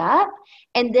comes up,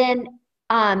 and then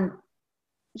I'm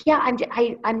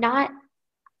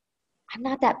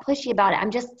not that pushy about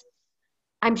it.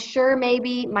 I'm sure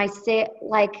maybe my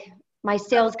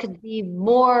sales could be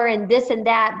more and this and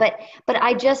that, but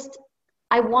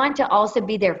I want to also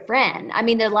be their friend. I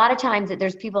mean, there are a lot of times that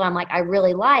there's people I'm like, I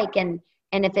really like, and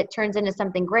if it turns into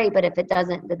something great, but if it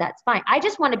doesn't, that's fine. I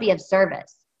just want to be of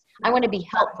service. I want to be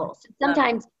helpful. So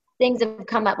sometimes things have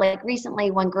come up, like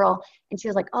recently one girl, and she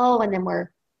was like, oh, and then we're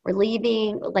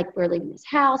leaving this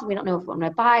house. We don't know if we're going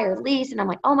to buy or lease. And I'm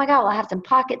like, oh my God, I'll have some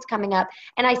pockets coming up.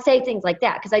 And I say things like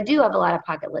that because I do have a lot of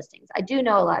pocket listings. I do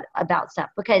know a lot about stuff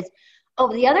because,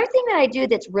 the other thing that I do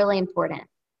that's really important,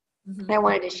 that I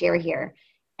wanted to share here,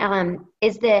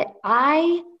 is that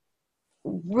I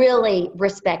really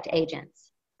respect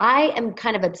agents. I am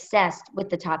kind of obsessed with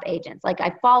the top agents. Like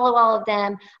I follow all of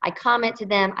them. I comment to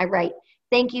them. I write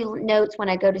thank you notes when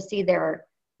I go to see their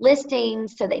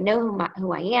listings, so they know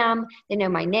who I am, they know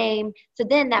my name. So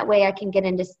then that way I can get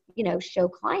into, show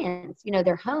clients,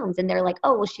 their homes, and they're like,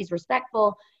 oh, well, she's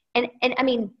respectful. And I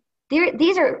mean,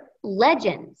 these are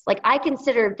legends. Like I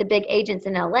consider the big agents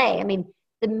in LA. I mean,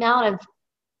 the amount of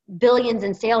billions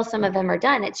in sales some of them are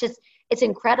done. It's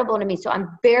incredible to me. So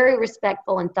I'm very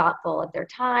respectful and thoughtful of their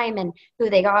time and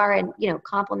who they are, and,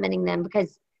 complimenting them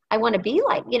because I want to be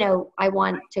like, I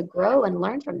want to grow and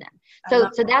learn from them. So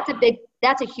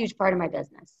that's a huge part of my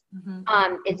business.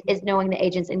 Is knowing the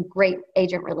agents and great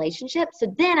agent relationships.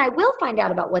 So then I will find out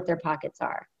about what their pockets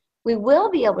are. We will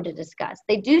be able to discuss.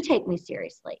 They do take me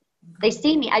seriously. They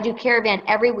see me. I do caravan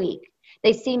every week.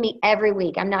 They see me every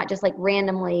week. I'm not just like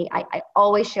randomly. I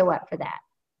always show up for that.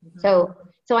 So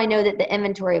I know that the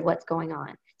inventory of what's going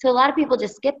on. So a lot of people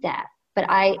just skip that, but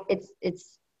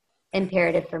it's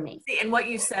imperative for me. See, and what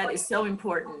you said is so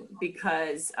important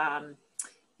because,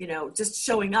 just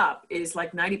showing up is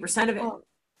like 90% of it.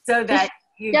 So that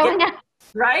you get,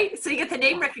 right? So you get the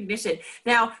name recognition.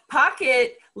 Now,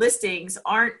 pocket listings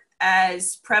aren't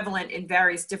as prevalent in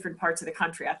various different parts of the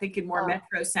country. I think in more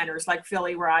metro centers like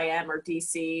Philly, where I am, or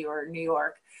DC or New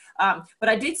York. But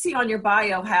I did see on your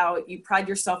bio how you pride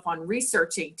yourself on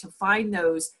researching to find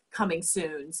those coming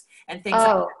soons and things like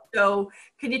that. So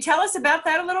can you tell us about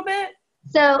that a little bit?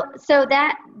 So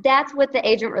that's with the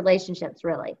agent relationships,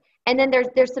 really. And then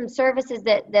there's some services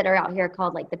that are out here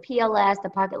called like the PLS,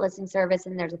 the Pocket Listing Service,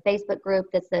 and there's a Facebook group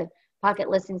that's the Pocket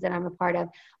Listings that I'm a part of.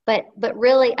 But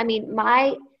really, I mean,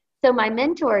 my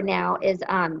mentor now is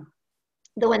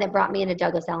the one that brought me into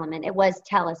Douglas Elliman. It was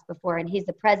Telus before, and he's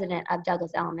the president of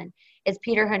Douglas Elliman, is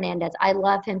Peter Hernandez. I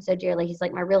love him so dearly. He's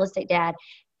like my real estate dad.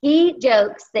 He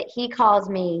jokes that he calls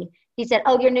me, he said,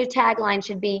 oh, your new tagline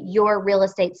should be your real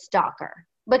estate stalker.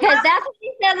 Because that's what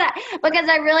she says that. Because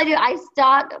I really do. I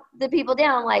stalk the people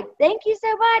down. I'm like, thank you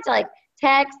so much. Like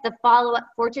text the follow-up,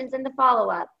 fortunes in the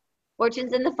follow-up,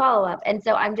 fortunes in the follow-up. And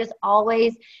so I'm just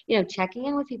always, checking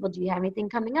in with people. Do you have anything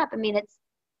coming up? I mean,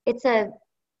 it's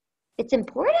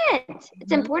important.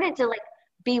 It's important to like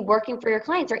be working for your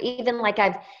clients, or even like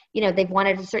they've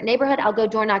wanted a certain neighborhood. I'll go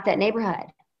door knock that neighborhood,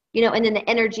 and then the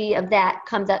energy of that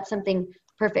comes up, something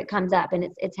perfect comes up, and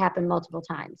it's happened multiple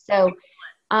times. So,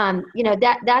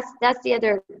 that's the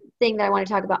other thing that I want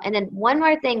to talk about. And then one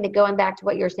more thing, that going back to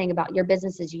what you're saying about your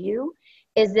business is you,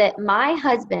 is that my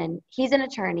husband, he's an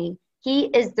attorney. He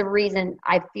is the reason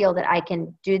I feel that I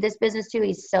can do this business too.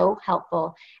 He's so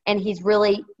helpful, and he's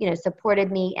really,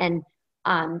 supported me and,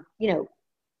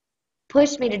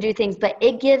 pushed me to do things, but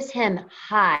it gives him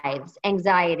hives,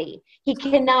 anxiety. He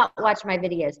cannot watch my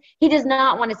videos. He does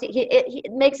not want to see,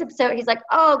 it makes him so, he's like,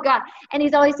 oh God. And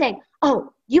he's always saying, oh,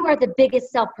 you are the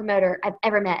biggest self-promoter I've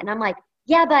ever met. And I'm like,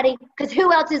 yeah, buddy, because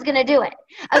who else is going to do it?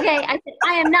 Okay. I said,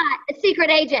 I am not a secret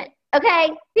agent.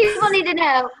 Okay. People need to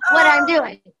know what I'm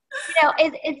doing.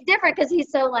 It's different because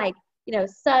he's so like,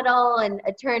 subtle and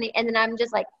attorney. And then I'm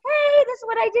just like, hey, this is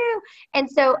what I do.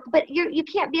 And so, but you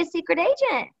can't be a secret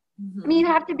agent. I mean, you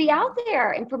have to be out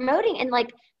there and promoting, and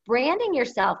like branding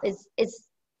yourself is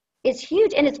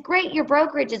huge. And it's great. Your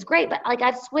brokerage is great, but like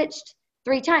I've switched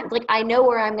 3 times. Like I know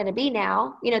where I'm going to be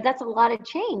now. That's a lot of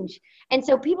change. And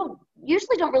so people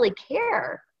usually don't really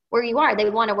care where you are.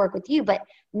 They want to work with you. But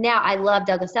now I love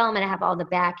Douglas Elliman. I have all the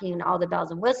backing and all the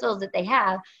bells and whistles that they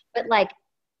have. But like,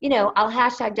 I'll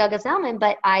hashtag Douglas Elliman,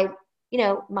 but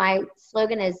my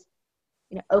slogan is,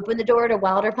 open the door to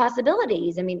wilder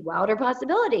possibilities. I mean, wilder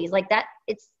possibilities like that.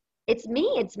 It's me.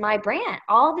 It's my brand.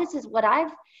 All this is what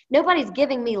nobody's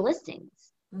giving me listings.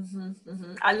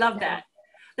 I love that.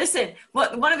 Listen,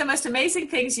 one of the most amazing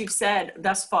things you've said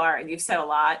thus far, and you've said a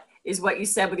lot, is what you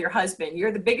said with your husband.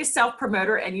 You're the biggest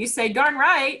self-promoter, and you say, darn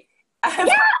right, I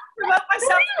promote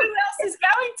myself. Who else is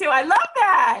going to? I love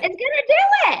that. It's gonna do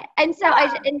it. And so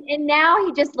and now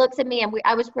he just looks at me, and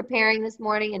I was preparing this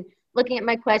morning and looking at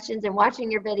my questions and watching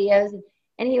your videos,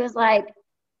 and he was like,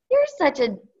 you're such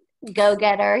a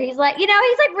go-getter. He's like, he's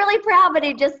like really proud, but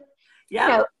he just,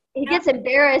 he gets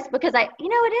embarrassed because it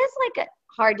is like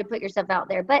hard to put yourself out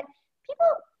there, but people,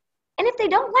 and if they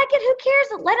don't like it, who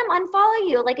cares? Let them unfollow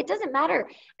you. Like, it doesn't matter.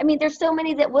 I mean, there's so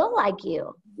many that will like you.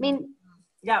 I mean,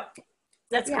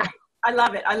 that's great. I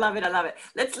love it. I love it. I love it.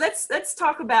 Let's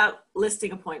talk about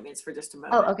listing appointments for just a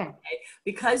moment. Oh, okay.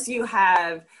 Because you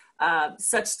have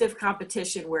such stiff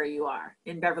competition where you are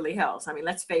in Beverly Hills. I mean,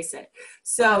 let's face it.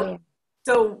 So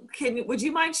would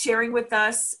you mind sharing with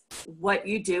us what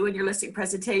you do in your listing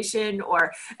presentation?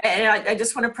 And I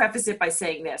just want to preface it by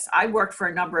saying this. I work for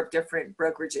a number of different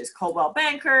brokerages, Coldwell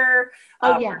Banker,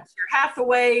 Berkshire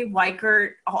Hathaway,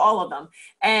 Weichert, all of them.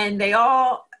 And they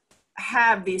all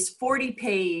have these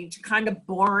 40-page kind of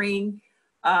boring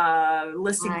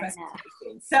listing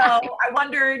presentation. So I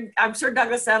wondered, I'm sure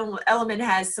Douglas Elliman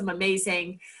has some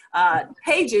amazing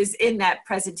pages in that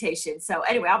presentation. So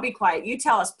anyway, I'll be quiet. You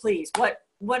tell us, please,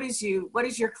 what is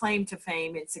your claim to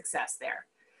fame and success there?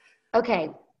 Okay.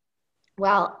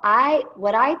 Well,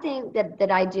 what I think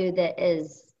that I do that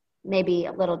is maybe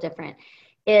a little different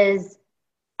is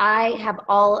I have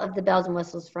all of the bells and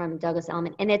whistles from Douglas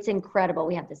Elliman, and it's incredible.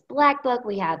 We have this black book,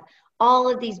 we have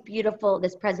all of these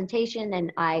this presentation,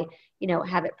 and I,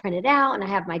 have it printed out, and I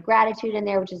have my gratitude in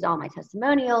there, which is all my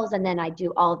testimonials. And then I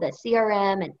do all the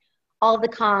CRM and all the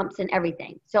comps and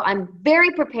everything. So I'm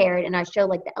very prepared, and I show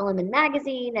like the Elliman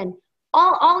magazine and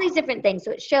all these different things.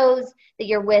 So it shows that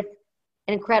you're with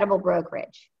an incredible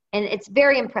brokerage, and it's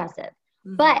very impressive.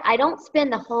 But I don't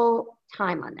spend the whole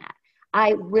time on that.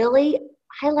 I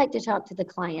like to talk to the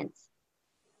clients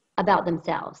about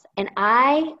themselves. And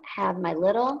I have my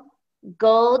little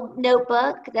gold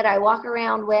notebook that I walk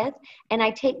around with, and I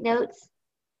take notes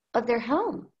of their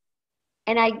home,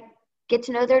 and I get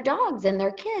to know their dogs and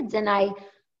their kids, and I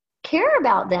care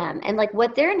about them and like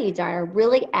what their needs are. I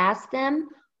really ask them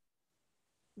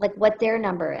like what their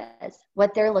number is,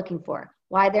 what they're looking for,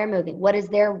 why they're moving, what is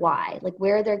their why, like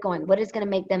where they're going, what is going to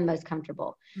make them most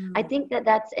comfortable. I think that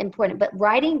that's important, but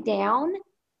writing down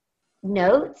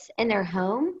notes in their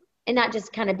home and not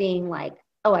just kind of being like,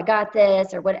 oh, I got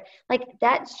this or what, like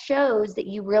that shows that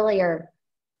you really are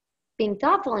being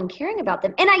thoughtful and caring about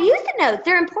them. And I use the notes.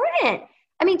 They're important.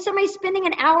 I mean, somebody spending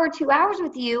an hour, 2 hours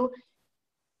with you,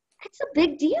 that's a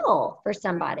big deal for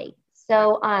somebody.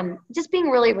 So just being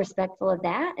really respectful of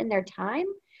that and their time.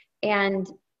 And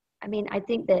I mean, I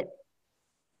think that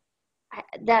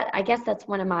I guess that's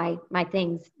one of my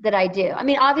things that I do. I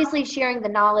mean, obviously sharing the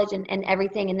knowledge and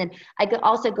everything. And then I could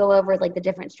also go over like the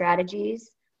different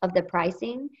strategies of the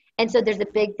pricing. And so there's a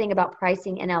big thing about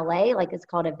pricing in LA, like it's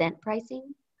called event pricing.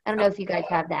 I don't know if you guys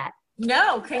have that.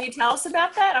 No, can you tell us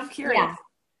about that? I'm curious. Yeah.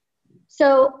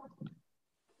 So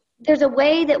there's a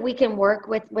way that we can work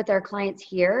with our clients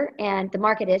here, and the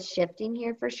market is shifting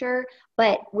here for sure,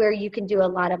 but where you can do a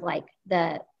lot of like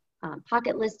the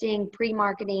pocket listing,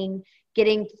 pre-marketing,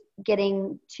 getting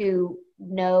to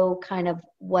know kind of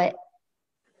what,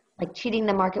 like cheating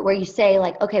the market, where you say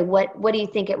like, okay, what do you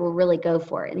think it will really go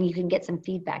for? And you can get some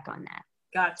feedback on that.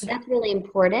 Gotcha. So that's really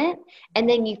important. And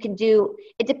then you can do,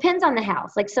 it depends on the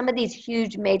house. Like some of these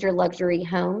huge major luxury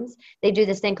homes, they do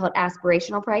this thing called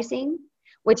aspirational pricing,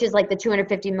 which is like the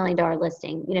 $250 million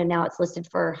listing. You know, now it's listed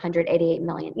for $188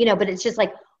 million, you know, but it's just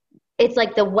like, it's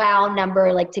like the wow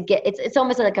number, like to get, it's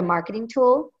almost like a marketing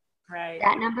tool, right?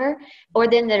 That number. Or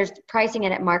then there's pricing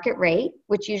it at market rate,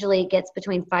 which usually gets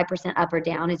between 5% up or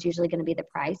down is usually going to be the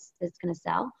price that's going to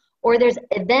sell. Or there's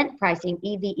event pricing,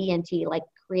 EVENT, like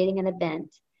creating an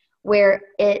event where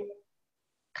it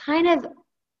kind of,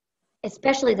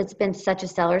 especially that's been such a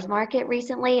seller's market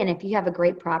recently. And if you have a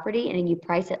great property and you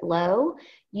price it low,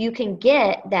 you can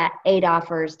get that 8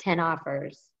 offers, 10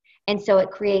 offers. And so it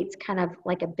creates kind of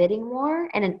like a bidding war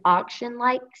and an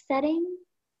auction-like setting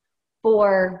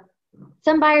for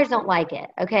some buyers don't like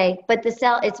it. Okay. But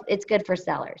it's good for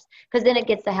sellers because then it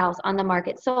gets the house on the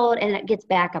market sold and it gets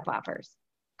backup offers.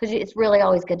 Because it's really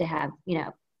always good to have, you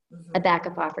know, a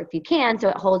backup offer if you can, so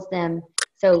it holds them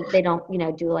so they don't, you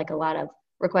know, do like a lot of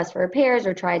requests for repairs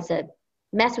or tries to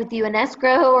mess with you in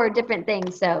escrow or different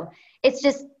things. So it's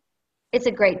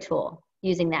a great tool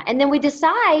using that. And then we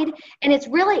decide, and it's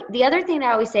really, the other thing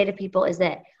I always say to people is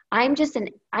that I'm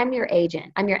your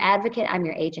agent. I'm your advocate. I'm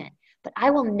your agent. But I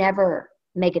will never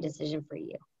make a decision for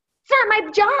you. It's not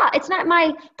my job. It's not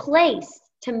my place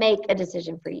to make a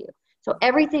decision for you. So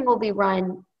everything will be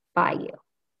run by you.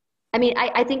 I mean,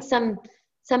 I think some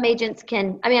agents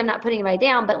can, I mean, I'm not putting anybody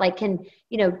down, but like can,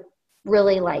 you know,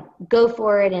 really like go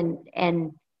for it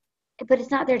but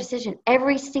it's not their decision.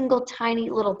 Every single tiny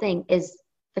little thing is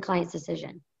the client's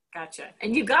decision. Gotcha.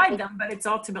 And you guide them, but it's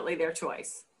ultimately their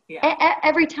choice. Yeah.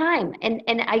 Every time. And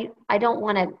I don't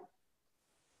want to,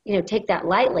 you know, take that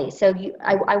lightly. So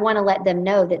I want to let them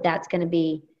know that that's going to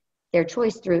be their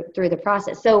choice through the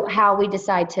process. So how we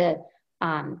decide to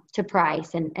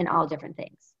price and all different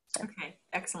things. So. Okay,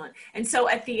 excellent. And so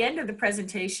at the end of the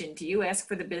presentation, do you ask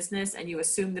for the business and you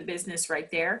assume the business right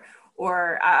there?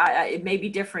 Or it may be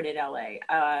different in LA,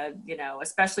 you know,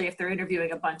 especially if they're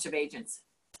interviewing a bunch of agents.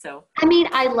 So, I mean,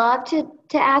 I love to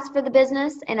ask for the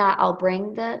business and I'll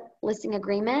bring the listing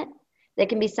agreement that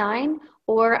can be signed,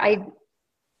 or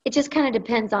it just kind of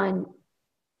depends on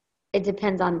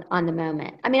the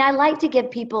moment. I mean, I like to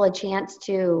give people a chance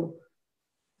to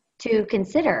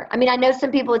consider. I mean, I know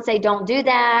some people would say don't do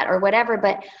that or whatever,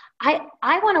 but I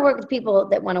want to work with people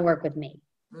that want to work with me.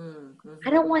 Mm-hmm.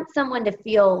 I don't want someone to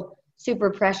feel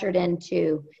super pressured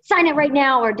into sign it right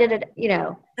now or did it, you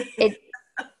know,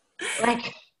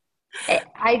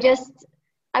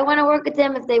 I want to work with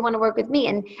them if they want to work with me.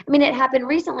 And I mean, it happened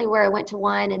recently where I went to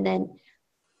one and then,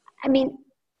 I mean,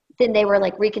 then they were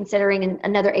like reconsidering and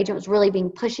another agent was really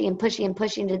being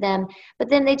pushy to them. But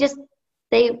then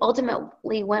they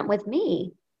ultimately went with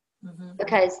me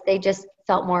because they just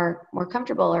felt more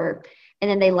comfortable and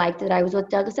then they liked that I was with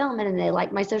Douglas Elliman and they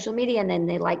liked my social media and then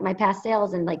they liked my past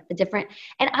sales and like the different,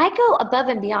 and I go above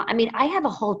and beyond. I mean, I have a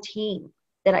whole team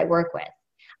that I work with.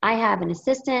 I have an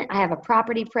assistant, I have a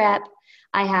property prep,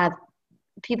 I have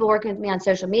people working with me on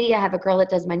social media, I have a girl that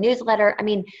does my newsletter. I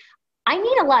mean, I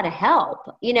need a lot of help.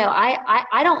 You know,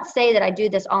 I don't say that I do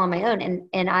this all on my own.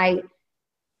 And I,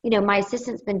 you know, my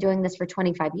assistant's been doing this for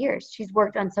 25 years. She's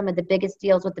worked on some of the biggest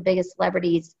deals with the biggest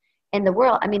celebrities in the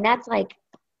world. I mean, that's like,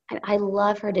 I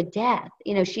love her to death.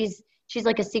 You know, she's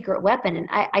like a secret weapon. And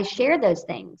I share those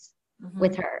things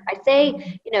with her. I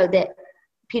say, you know, that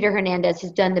Peter Hernandez,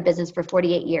 who's done the business for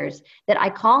 48 years, that I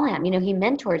call him, you know, he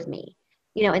mentors me.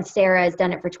 You know, and Sarah has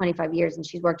done it for 25 years and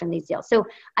she's worked on these deals. So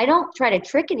I don't try to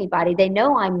trick anybody. They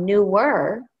know I'm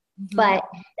newer, but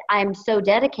I'm so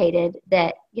dedicated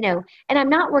that, you know, and I'm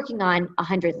not working on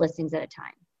 100 listings at a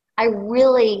time. I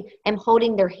really am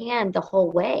holding their hand the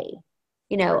whole way.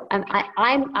 You know,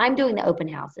 I'm doing the open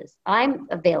houses. I'm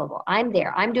available. I'm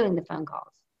there. I'm doing the phone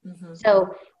calls.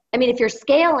 So, I mean, if you're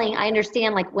scaling, I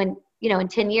understand like when, you know, in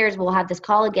 10 years we'll have this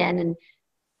call again and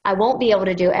I won't be able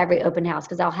to do every open house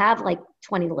because I'll have like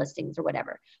 20 listings or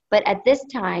whatever. But at this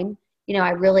time, you know, I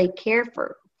really care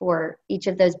for for each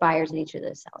of those buyers and each of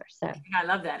those sellers. So I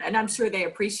love that. And I'm sure they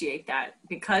appreciate that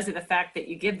because of the fact that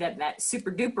you give them that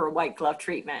super duper white glove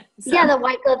treatment. So. Yeah, the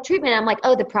white glove treatment. I'm like,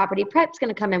 oh, the property prep's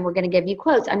going to come in. We're going to give you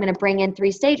quotes. I'm going to bring in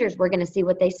 3 stagers. We're going to see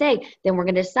what they say. Then we're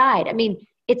going to decide. I mean,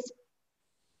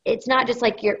 it's not just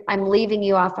like I'm leaving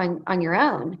you off on your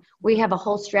own. We have a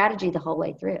whole strategy the whole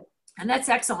way through. And that's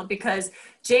excellent because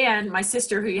Jan, my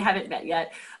sister, who you haven't met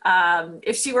yet,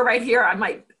 if she were right here, I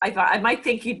might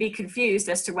think you'd be confused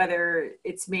as to whether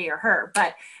it's me or her.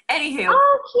 But anywho,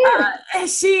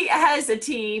 she has a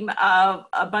team of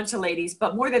a bunch of ladies,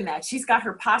 but more than that, she's got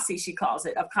her posse, she calls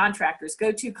it, of contractors,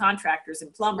 go-to contractors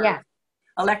and plumbers,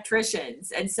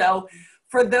 electricians. And so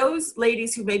for those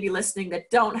ladies who may be listening that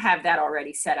don't have that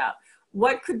already set up,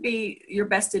 what could be your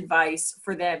best advice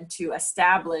for them to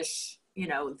establish, you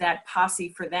know, that posse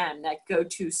for them, that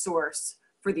go-to source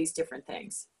for these different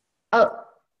things? Oh,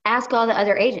 ask all the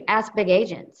other agents, ask big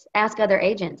agents, ask other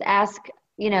agents, ask,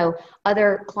 you know,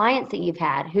 other clients that you've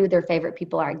had, who their favorite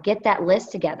people are. Get that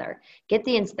list together, get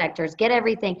the inspectors, get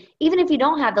everything. Even if you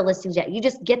don't have the listings yet, you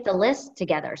just get the list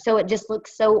together. So it just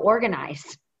looks so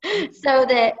organized so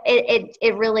that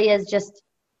it really is just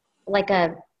like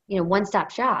a, you know,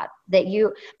 one-stop shop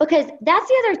because that's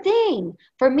the other thing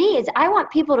for me is I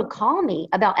want people to call me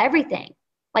about everything.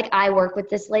 Like I work with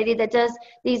this lady that does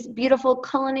these beautiful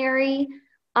culinary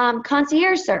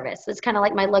concierge service. It's kind of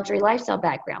like my luxury lifestyle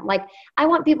background. Like I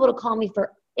want people to call me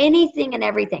for anything and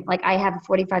everything. Like I have a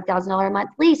 $45,000 a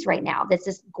month lease right now. That's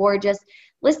this gorgeous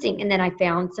listing. And then I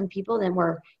found some people, then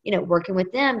we're, you know, working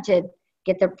with them to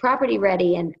get their property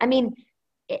ready. And I mean,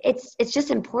 it's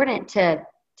just important to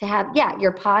have,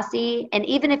 your posse. And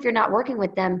even if you're not working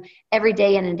with them every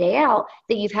day in and day out,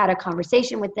 that you've had a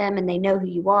conversation with them and they know who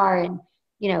you are and,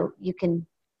 you know, you can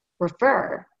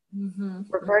refer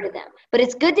to them. But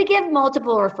it's good to give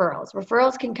multiple referrals.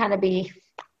 Referrals can kind of be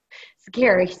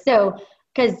scary. So,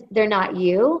 because they're not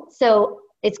you. So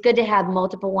it's good to have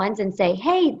multiple ones and say,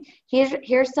 hey,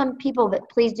 here's some people that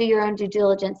please do your own due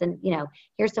diligence. And, you know,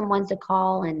 here's some ones to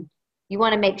call. And you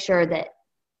want to make sure that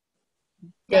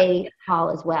they call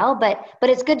as well. But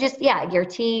it's good. Just, your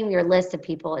team, your list of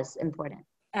people is important.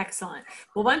 Excellent.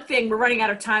 Well, one thing, we're running out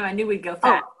of time. I knew we'd go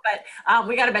fast, but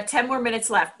we got about 10 more minutes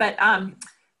left, but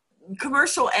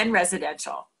commercial and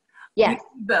residential. Yes.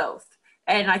 Both.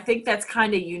 And I think that's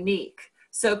kind of unique.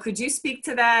 So could you speak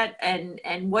to that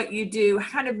and what you do,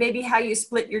 kind of maybe how you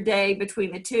split your day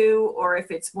between the two, or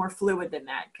if it's more fluid than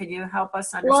that? Can you help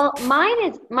us understand? Well,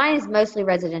 mine is mostly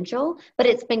residential, but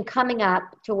it's been coming up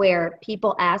to where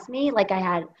people ask me, like I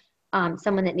had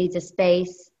someone that needs a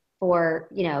space for,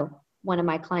 you know, one of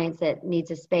my clients that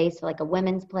needs a space for like a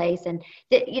women's place, and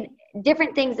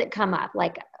different things that come up.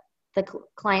 Like the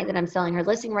client that I'm selling her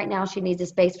listing right now, she needs a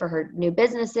space for her new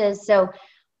businesses. So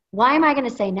why am I going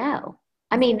to say no?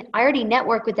 I mean, I already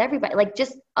network with everybody. Like,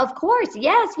 just, of course,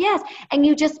 yes. And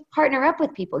you just partner up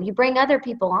with people. You bring other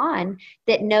people on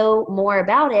that know more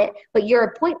about it, but you're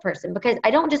a point person, because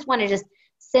I don't just want to just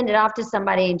send it off to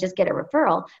somebody and just get a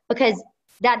referral, because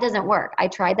that doesn't work. I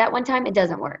tried that one time. It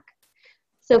doesn't work.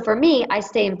 So for me, I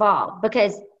stay involved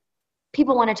because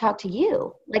people want to talk to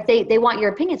you. Like they want your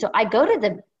opinion. So I go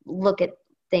to look at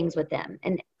things with them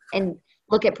and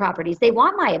look at properties. They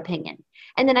want my opinion.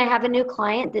 And then I have a new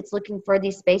client that's looking for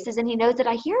these spaces, and he knows that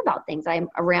I hear about things. I'm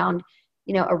around,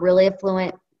 you know, a really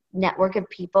affluent network of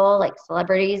people, like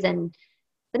celebrities,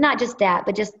 but not just that,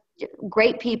 but just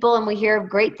great people. And we hear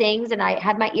great things, and I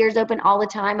have my ears open all the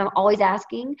time. I'm always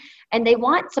asking, and they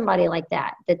want somebody like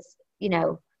that. That's, you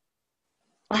know,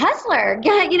 a hustler,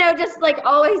 you know, just like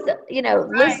always, you know,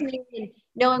 listening and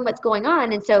knowing what's going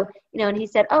on. And so, you know, and he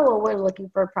said, oh, well, we're looking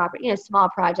for a property, you know, small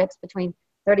projects between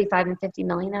 35 and 50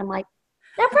 million. And I'm like,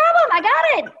 no problem. I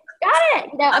got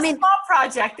it. You know, I mean, small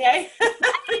project, eh?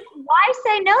 I mean, why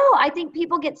say no? I think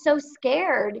people get so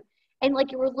scared, and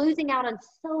like, we're losing out on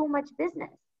so much business,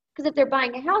 because if they're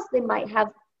buying a house, they might have,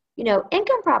 you know,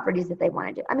 income properties that they want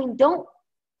to do. I mean, don't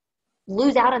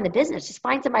lose out on the business. Just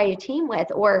find somebody to team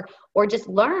with, or just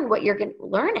learn what you're going to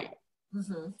learn it.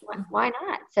 Why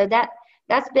not? So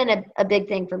that's been a big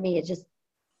thing for me. It's just,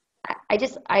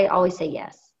 I always say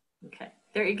yes. Okay.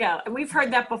 There you go. And we've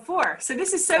heard that before. So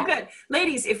this is so good.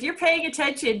 Ladies, if you're paying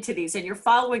attention to these and you're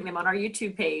following them on our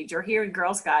YouTube page or here in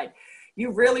Girls Guide,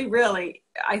 you really, really,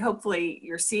 hopefully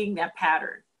you're seeing that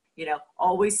pattern, you know,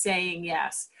 always saying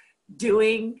yes,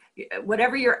 doing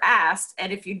whatever you're asked.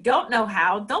 And if you don't know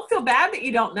how, don't feel bad that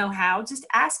you don't know how. Just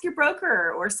ask your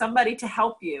broker or somebody to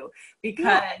help you,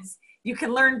 because you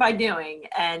can learn by doing.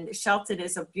 And Shelton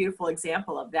is a beautiful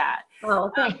example of that. Oh,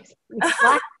 thanks.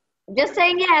 Just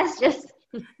saying yes.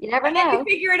 You never And then know. you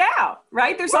figure it out,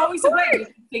 right? There's always a way you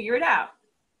can figure it out,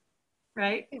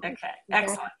 right? Okay,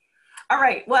 excellent. All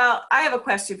right, well, I have a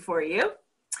question for you,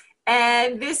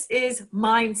 and this is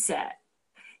mindset.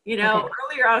 You know,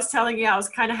 earlier I was telling you I was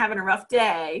kind of having a rough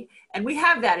day, and we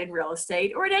have that in real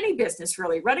estate or in any business,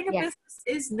 really. Running a business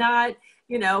is not,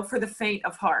 you know, for the faint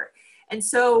of heart. And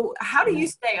so how do you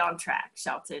stay on track,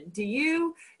 Shelton? Do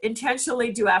you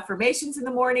intentionally do affirmations in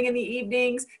the morning and the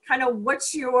evenings? Kind of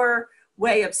what's your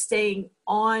way of staying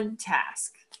on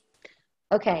task?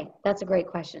 Okay, that's a great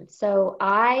question. So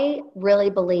I really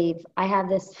believe I have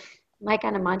this, my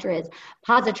kind of mantra is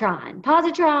positron,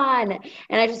 positron.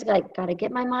 And I just like got to get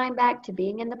my mind back to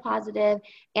being in the positive.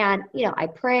 And, you know, I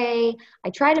pray, I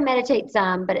try to meditate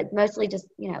some, but it's mostly just,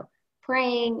 you know,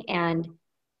 praying and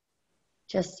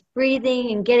just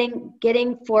breathing and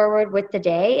getting forward with the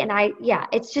day. And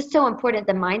it's just so important,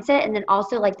 the mindset. And then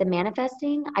also like the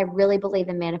manifesting. I really believe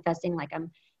in manifesting. Like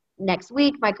next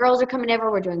week, my girls are coming over.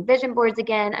 We're doing vision boards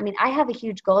again. I mean, I have a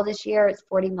huge goal this year. It's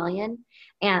 40 million.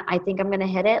 And I think I'm going to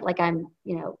hit it. Like I'm,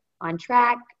 you know, on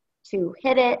track to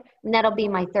hit it. And that'll be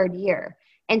my 3rd year.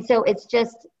 And so it's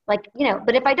just like, you know,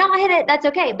 but if I don't hit it, that's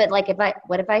okay. But like,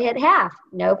 what if I hit half?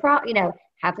 No problem. You know,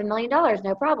 $500,000,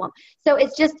 no problem. So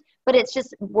it's just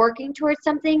working towards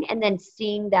something and then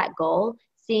seeing that goal,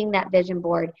 seeing that vision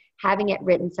board, having it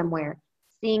written somewhere,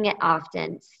 seeing it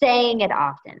often, saying it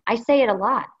often. I say it a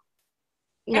lot.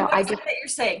 You know, I just that you're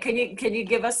saying. Can you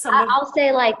give us some? I'll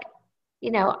say like,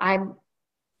 you know, I'm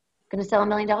going to sell $1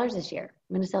 million this year.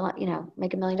 I'm going to sell, you know,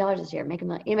 make $1 million this year. Make $1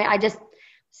 million. You know, I just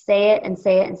say it and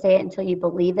say it and say it until you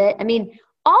believe it. I mean,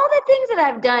 all the things that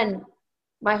I've done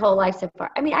my whole life so far.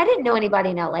 I mean, I didn't know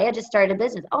anybody in LA. I just started a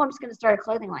business. Oh, I'm just going to start a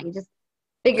clothing line. You just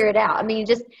figure it out. I mean, you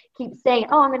just keep saying,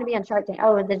 oh, I'm going to be on Shark Tank.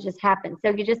 Oh, and then it just happens.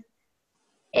 So you just,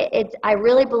 I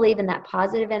really believe in that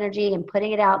positive energy and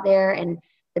putting it out there and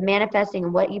the manifesting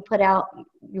and what you put out,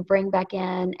 you bring back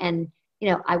in. And, you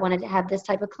know, I wanted to have this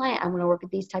type of client. I want to work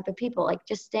with these type of people, like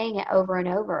just saying it over and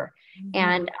over. Mm-hmm.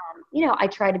 And, you know, I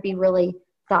try to be really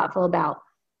thoughtful about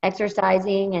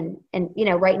exercising and you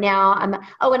know, right now and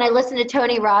I listen to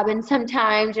Tony Robbins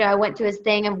sometimes. You know, I went to his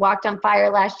thing and walked on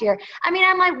fire last year. I mean,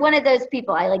 I'm like one of those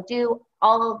people. I like do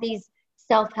all of these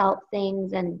self-help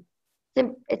things, and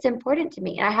it's important to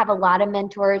me. And I have a lot of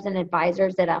mentors and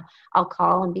advisors that I'll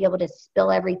call and be able to spill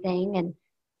everything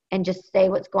and just say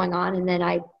what's going on, and then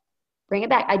I bring it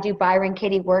back. I do Byron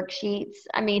Katie worksheets.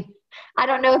 I mean, I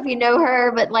don't know if you know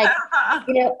her, but like,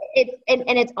 you know,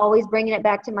 it's always bringing it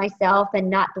back to myself and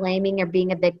not blaming or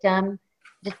being a victim,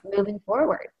 just moving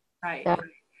forward. Right. So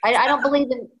I don't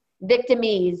believe in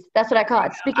victimese. That's what I call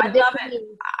it. Speaking of victimese.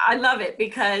 I love it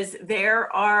because there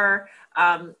are,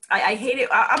 I hate it.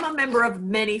 I'm a member of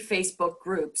many Facebook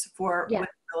groups for women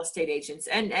real estate agents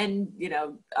and, you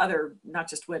know, other, not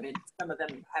just women, some of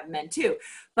them have men too,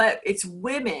 but it's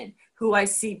women who I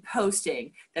see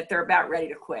posting that they're about ready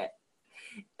to quit.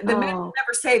 The men will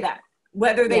never say that.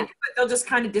 Whether they do it, they'll just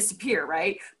kind of disappear,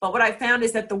 right? But what I found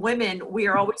is that the women, we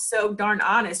are always so darn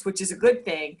honest, which is a good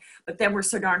thing, but then we're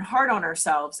so darn hard on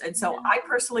ourselves. And so I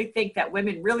personally think that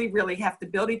women really, really have to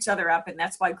build each other up. And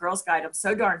that's why Girls Guide, I'm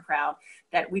so darn proud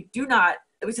that we do not,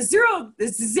 there's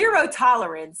zero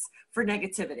tolerance for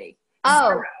negativity.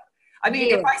 Zero. I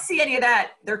mean, if I see any of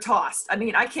that, they're tossed. I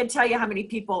mean, I can't tell you how many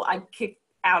people I kick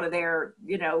out of there,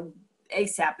 you know,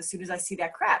 ASAP as soon as I see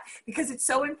that crap, because it's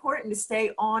so important to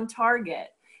stay on target.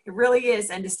 It really is.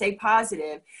 And to stay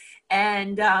positive.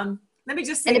 And let me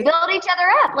just say, and to build each other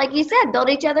up, like you said, build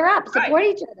each other up, support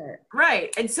each other.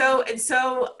 Right. And so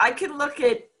I can look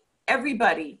at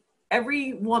everybody,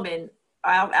 every woman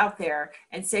out there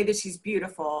and say that she's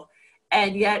beautiful.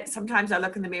 And yet sometimes I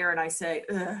look in the mirror and I say,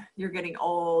 you're getting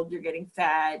old, you're getting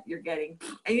fat,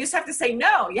 and you just have to say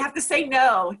no. You have to say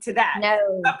no to that.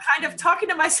 No. I'm kind of talking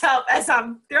to myself as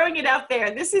I'm throwing it out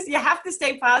there. You have to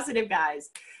stay positive, guys.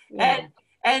 Yeah.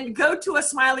 And go to a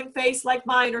smiling face like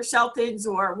mine or Shelton's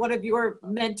or one of your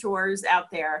mentors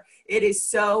out there. It is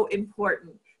so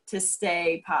important to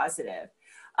stay positive.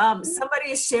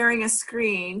 Somebody is sharing a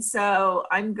screen, so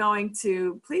I'm going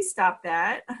to, please stop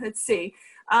that. Let's see.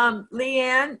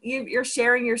 Leanne, you're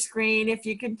sharing your screen. If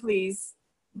you can please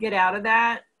get out of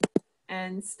that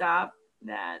and stop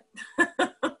that.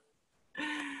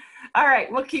 All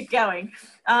right, we'll keep going.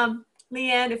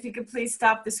 Leanne, if you could please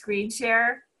stop the screen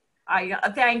share.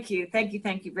 Thank you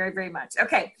very, very much.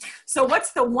 Okay, so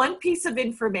what's the one piece of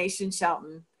information,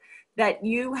 Shelton, that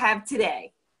you have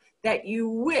today that you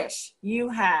wish you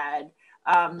had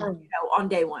on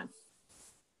day one?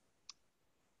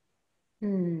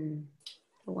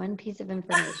 The one piece of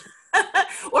information.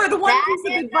 Or the one piece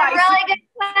of advice. That's a really good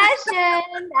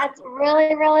question. That's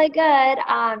really, really good.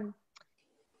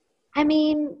 I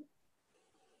mean,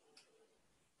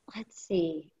 let's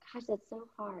see. Gosh, that's so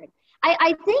hard.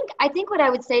 I think what I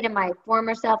would say to my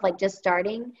former self, like just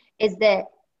starting, is that,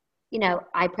 you know,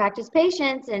 I practice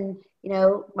patience and, you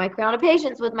know, my crown of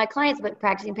patience with my clients, but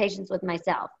practicing patience with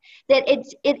myself. That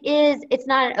it's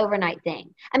not an overnight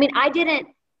thing. I mean, I didn't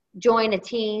join a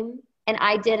team and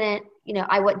I didn't, you know,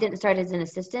 didn't start as an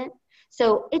assistant.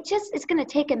 So it's going to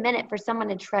take a minute for someone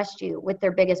to trust you with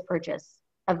their biggest purchase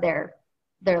of their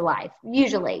life.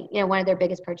 Usually, you know, one of their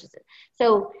biggest purchases.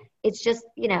 So it's just,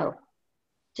 you know,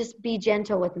 just be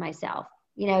gentle with myself,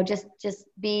 you know, just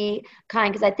be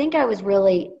kind. Cause I think I was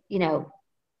really, you know,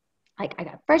 like I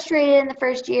got frustrated in the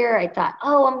first year. I thought,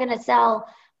 oh, I'm going to sell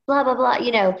blah, blah, blah,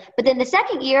 you know, but then the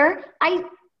second year I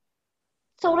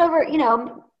sold over, you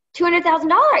know,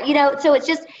 $200,000, you know? So it's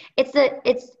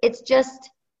just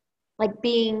like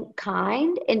being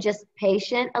kind and just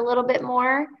patient a little bit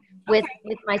more with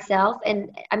myself.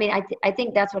 And I mean, I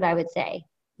think that's what I would say.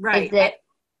 Right. Is that,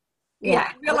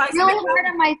 yeah. I was really hard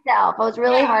on myself. I was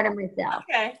really hard on myself.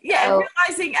 Okay. Yeah. So, and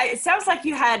realizing, it sounds like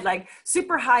you had like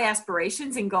super high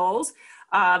aspirations and goals,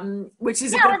 which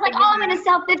is, I was like, oh, I'm going to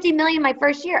sell 50 million my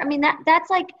first year. I mean, that's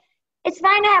like, it's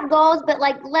fine to have goals, but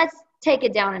like, let's take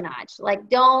it down a notch. Like,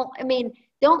 don't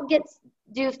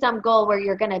do some goal where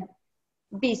you're going to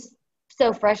be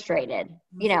so frustrated,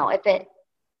 you know, if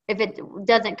it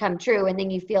doesn't come true and then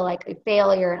you feel like a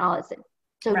failure and all this.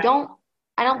 So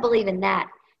I don't believe in that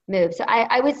move. So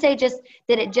I would say just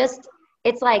that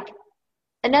it's like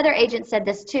another agent said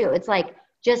this too. It's like,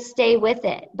 just stay with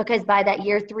it, because by that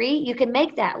year 3, you can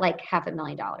make that like $500,000.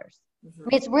 Mm-hmm. I mean,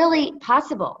 it's really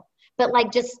possible, but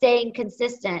like just staying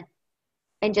consistent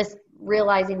and just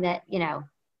realizing that, you know.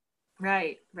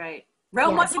 Right.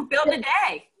 Rome wasn't built in a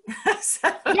day. So.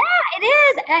 Yeah, it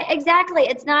is. Exactly.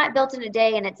 It's not built in a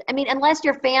day. And I mean, unless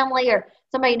your family or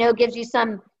somebody you know gives you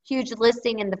some huge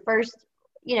listing in the first,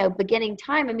 you know, beginning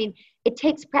time. I mean, it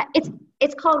takes,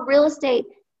 it's called real estate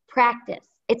practice.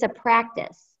 It's a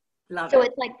practice. Love so it.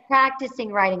 It's like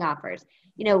practicing writing offers.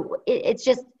 You know, it's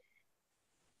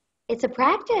a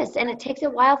practice, and it takes a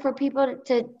while for people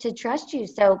to trust you.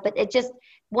 So, but it just,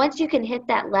 once you can hit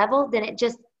that level, then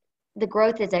the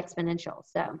growth is exponential.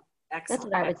 So excellent. That's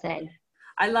what I would say.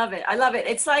 I love it.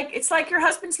 It's like your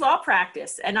husband's law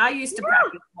practice. And I used to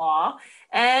practice law,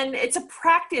 and it's a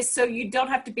practice. So you don't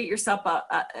have to beat yourself up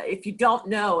if you don't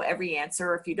know every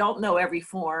answer, or if you don't know every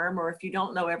form, or if you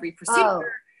don't know every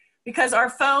procedure, because our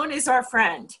phone is our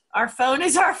friend. Our phone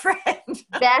is our friend.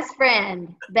 Best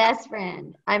friend.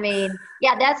 I mean,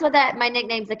 yeah, that's what my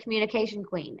nickname's the communication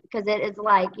queen, because it is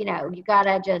like, you know, you got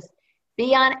to just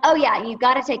be on. Oh yeah. You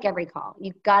got to take every call.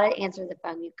 You got to answer the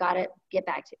phone. You got to get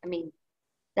back to, I mean,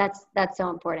 that's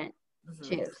so important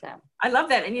too. So I love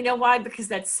that. And you know why? Because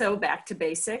that's so back to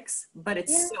basics, but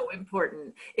it's so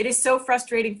important. It is so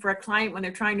frustrating for a client when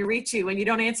they're trying to reach you and you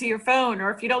don't answer your phone,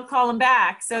 or if you don't call them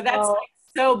back. So that's like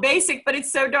so basic, but it's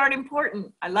so darn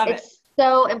important. I love it. It's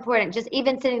so important. Just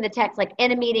even sending the text, like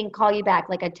in a meeting, call you back.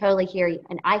 Like I totally hear you.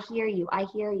 And I hear you.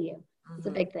 It's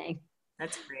a big thing.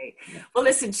 That's great. Well,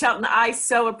 listen, Shelton, I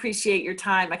so appreciate your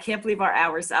time. I can't believe our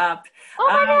hour's up. Oh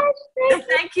my gosh.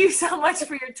 Thank you so much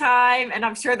for your time. And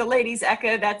I'm sure the ladies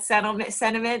echo that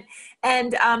sentiment.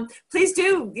 And please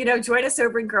do, you know, join us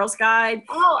over in Girls Guide.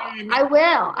 Oh, I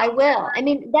will. I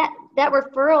mean, that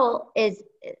referral is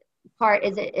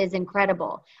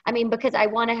incredible. I mean, because I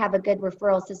want to have a good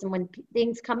referral system when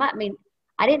things come up. I mean,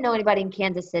 I didn't know anybody in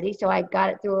Kansas City, so I got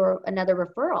it through another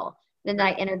referral. Then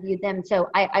I interviewed them. So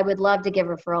I would love to give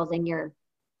referrals in your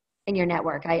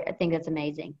network. I think that's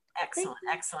amazing. Excellent.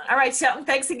 All right, Shelton,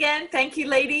 thanks again. Thank you,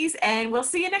 ladies. And we'll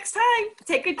see you next time.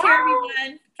 Take good care,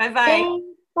 everyone. Bye-bye.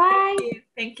 Bye.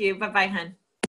 Thank you. Bye-bye, hon.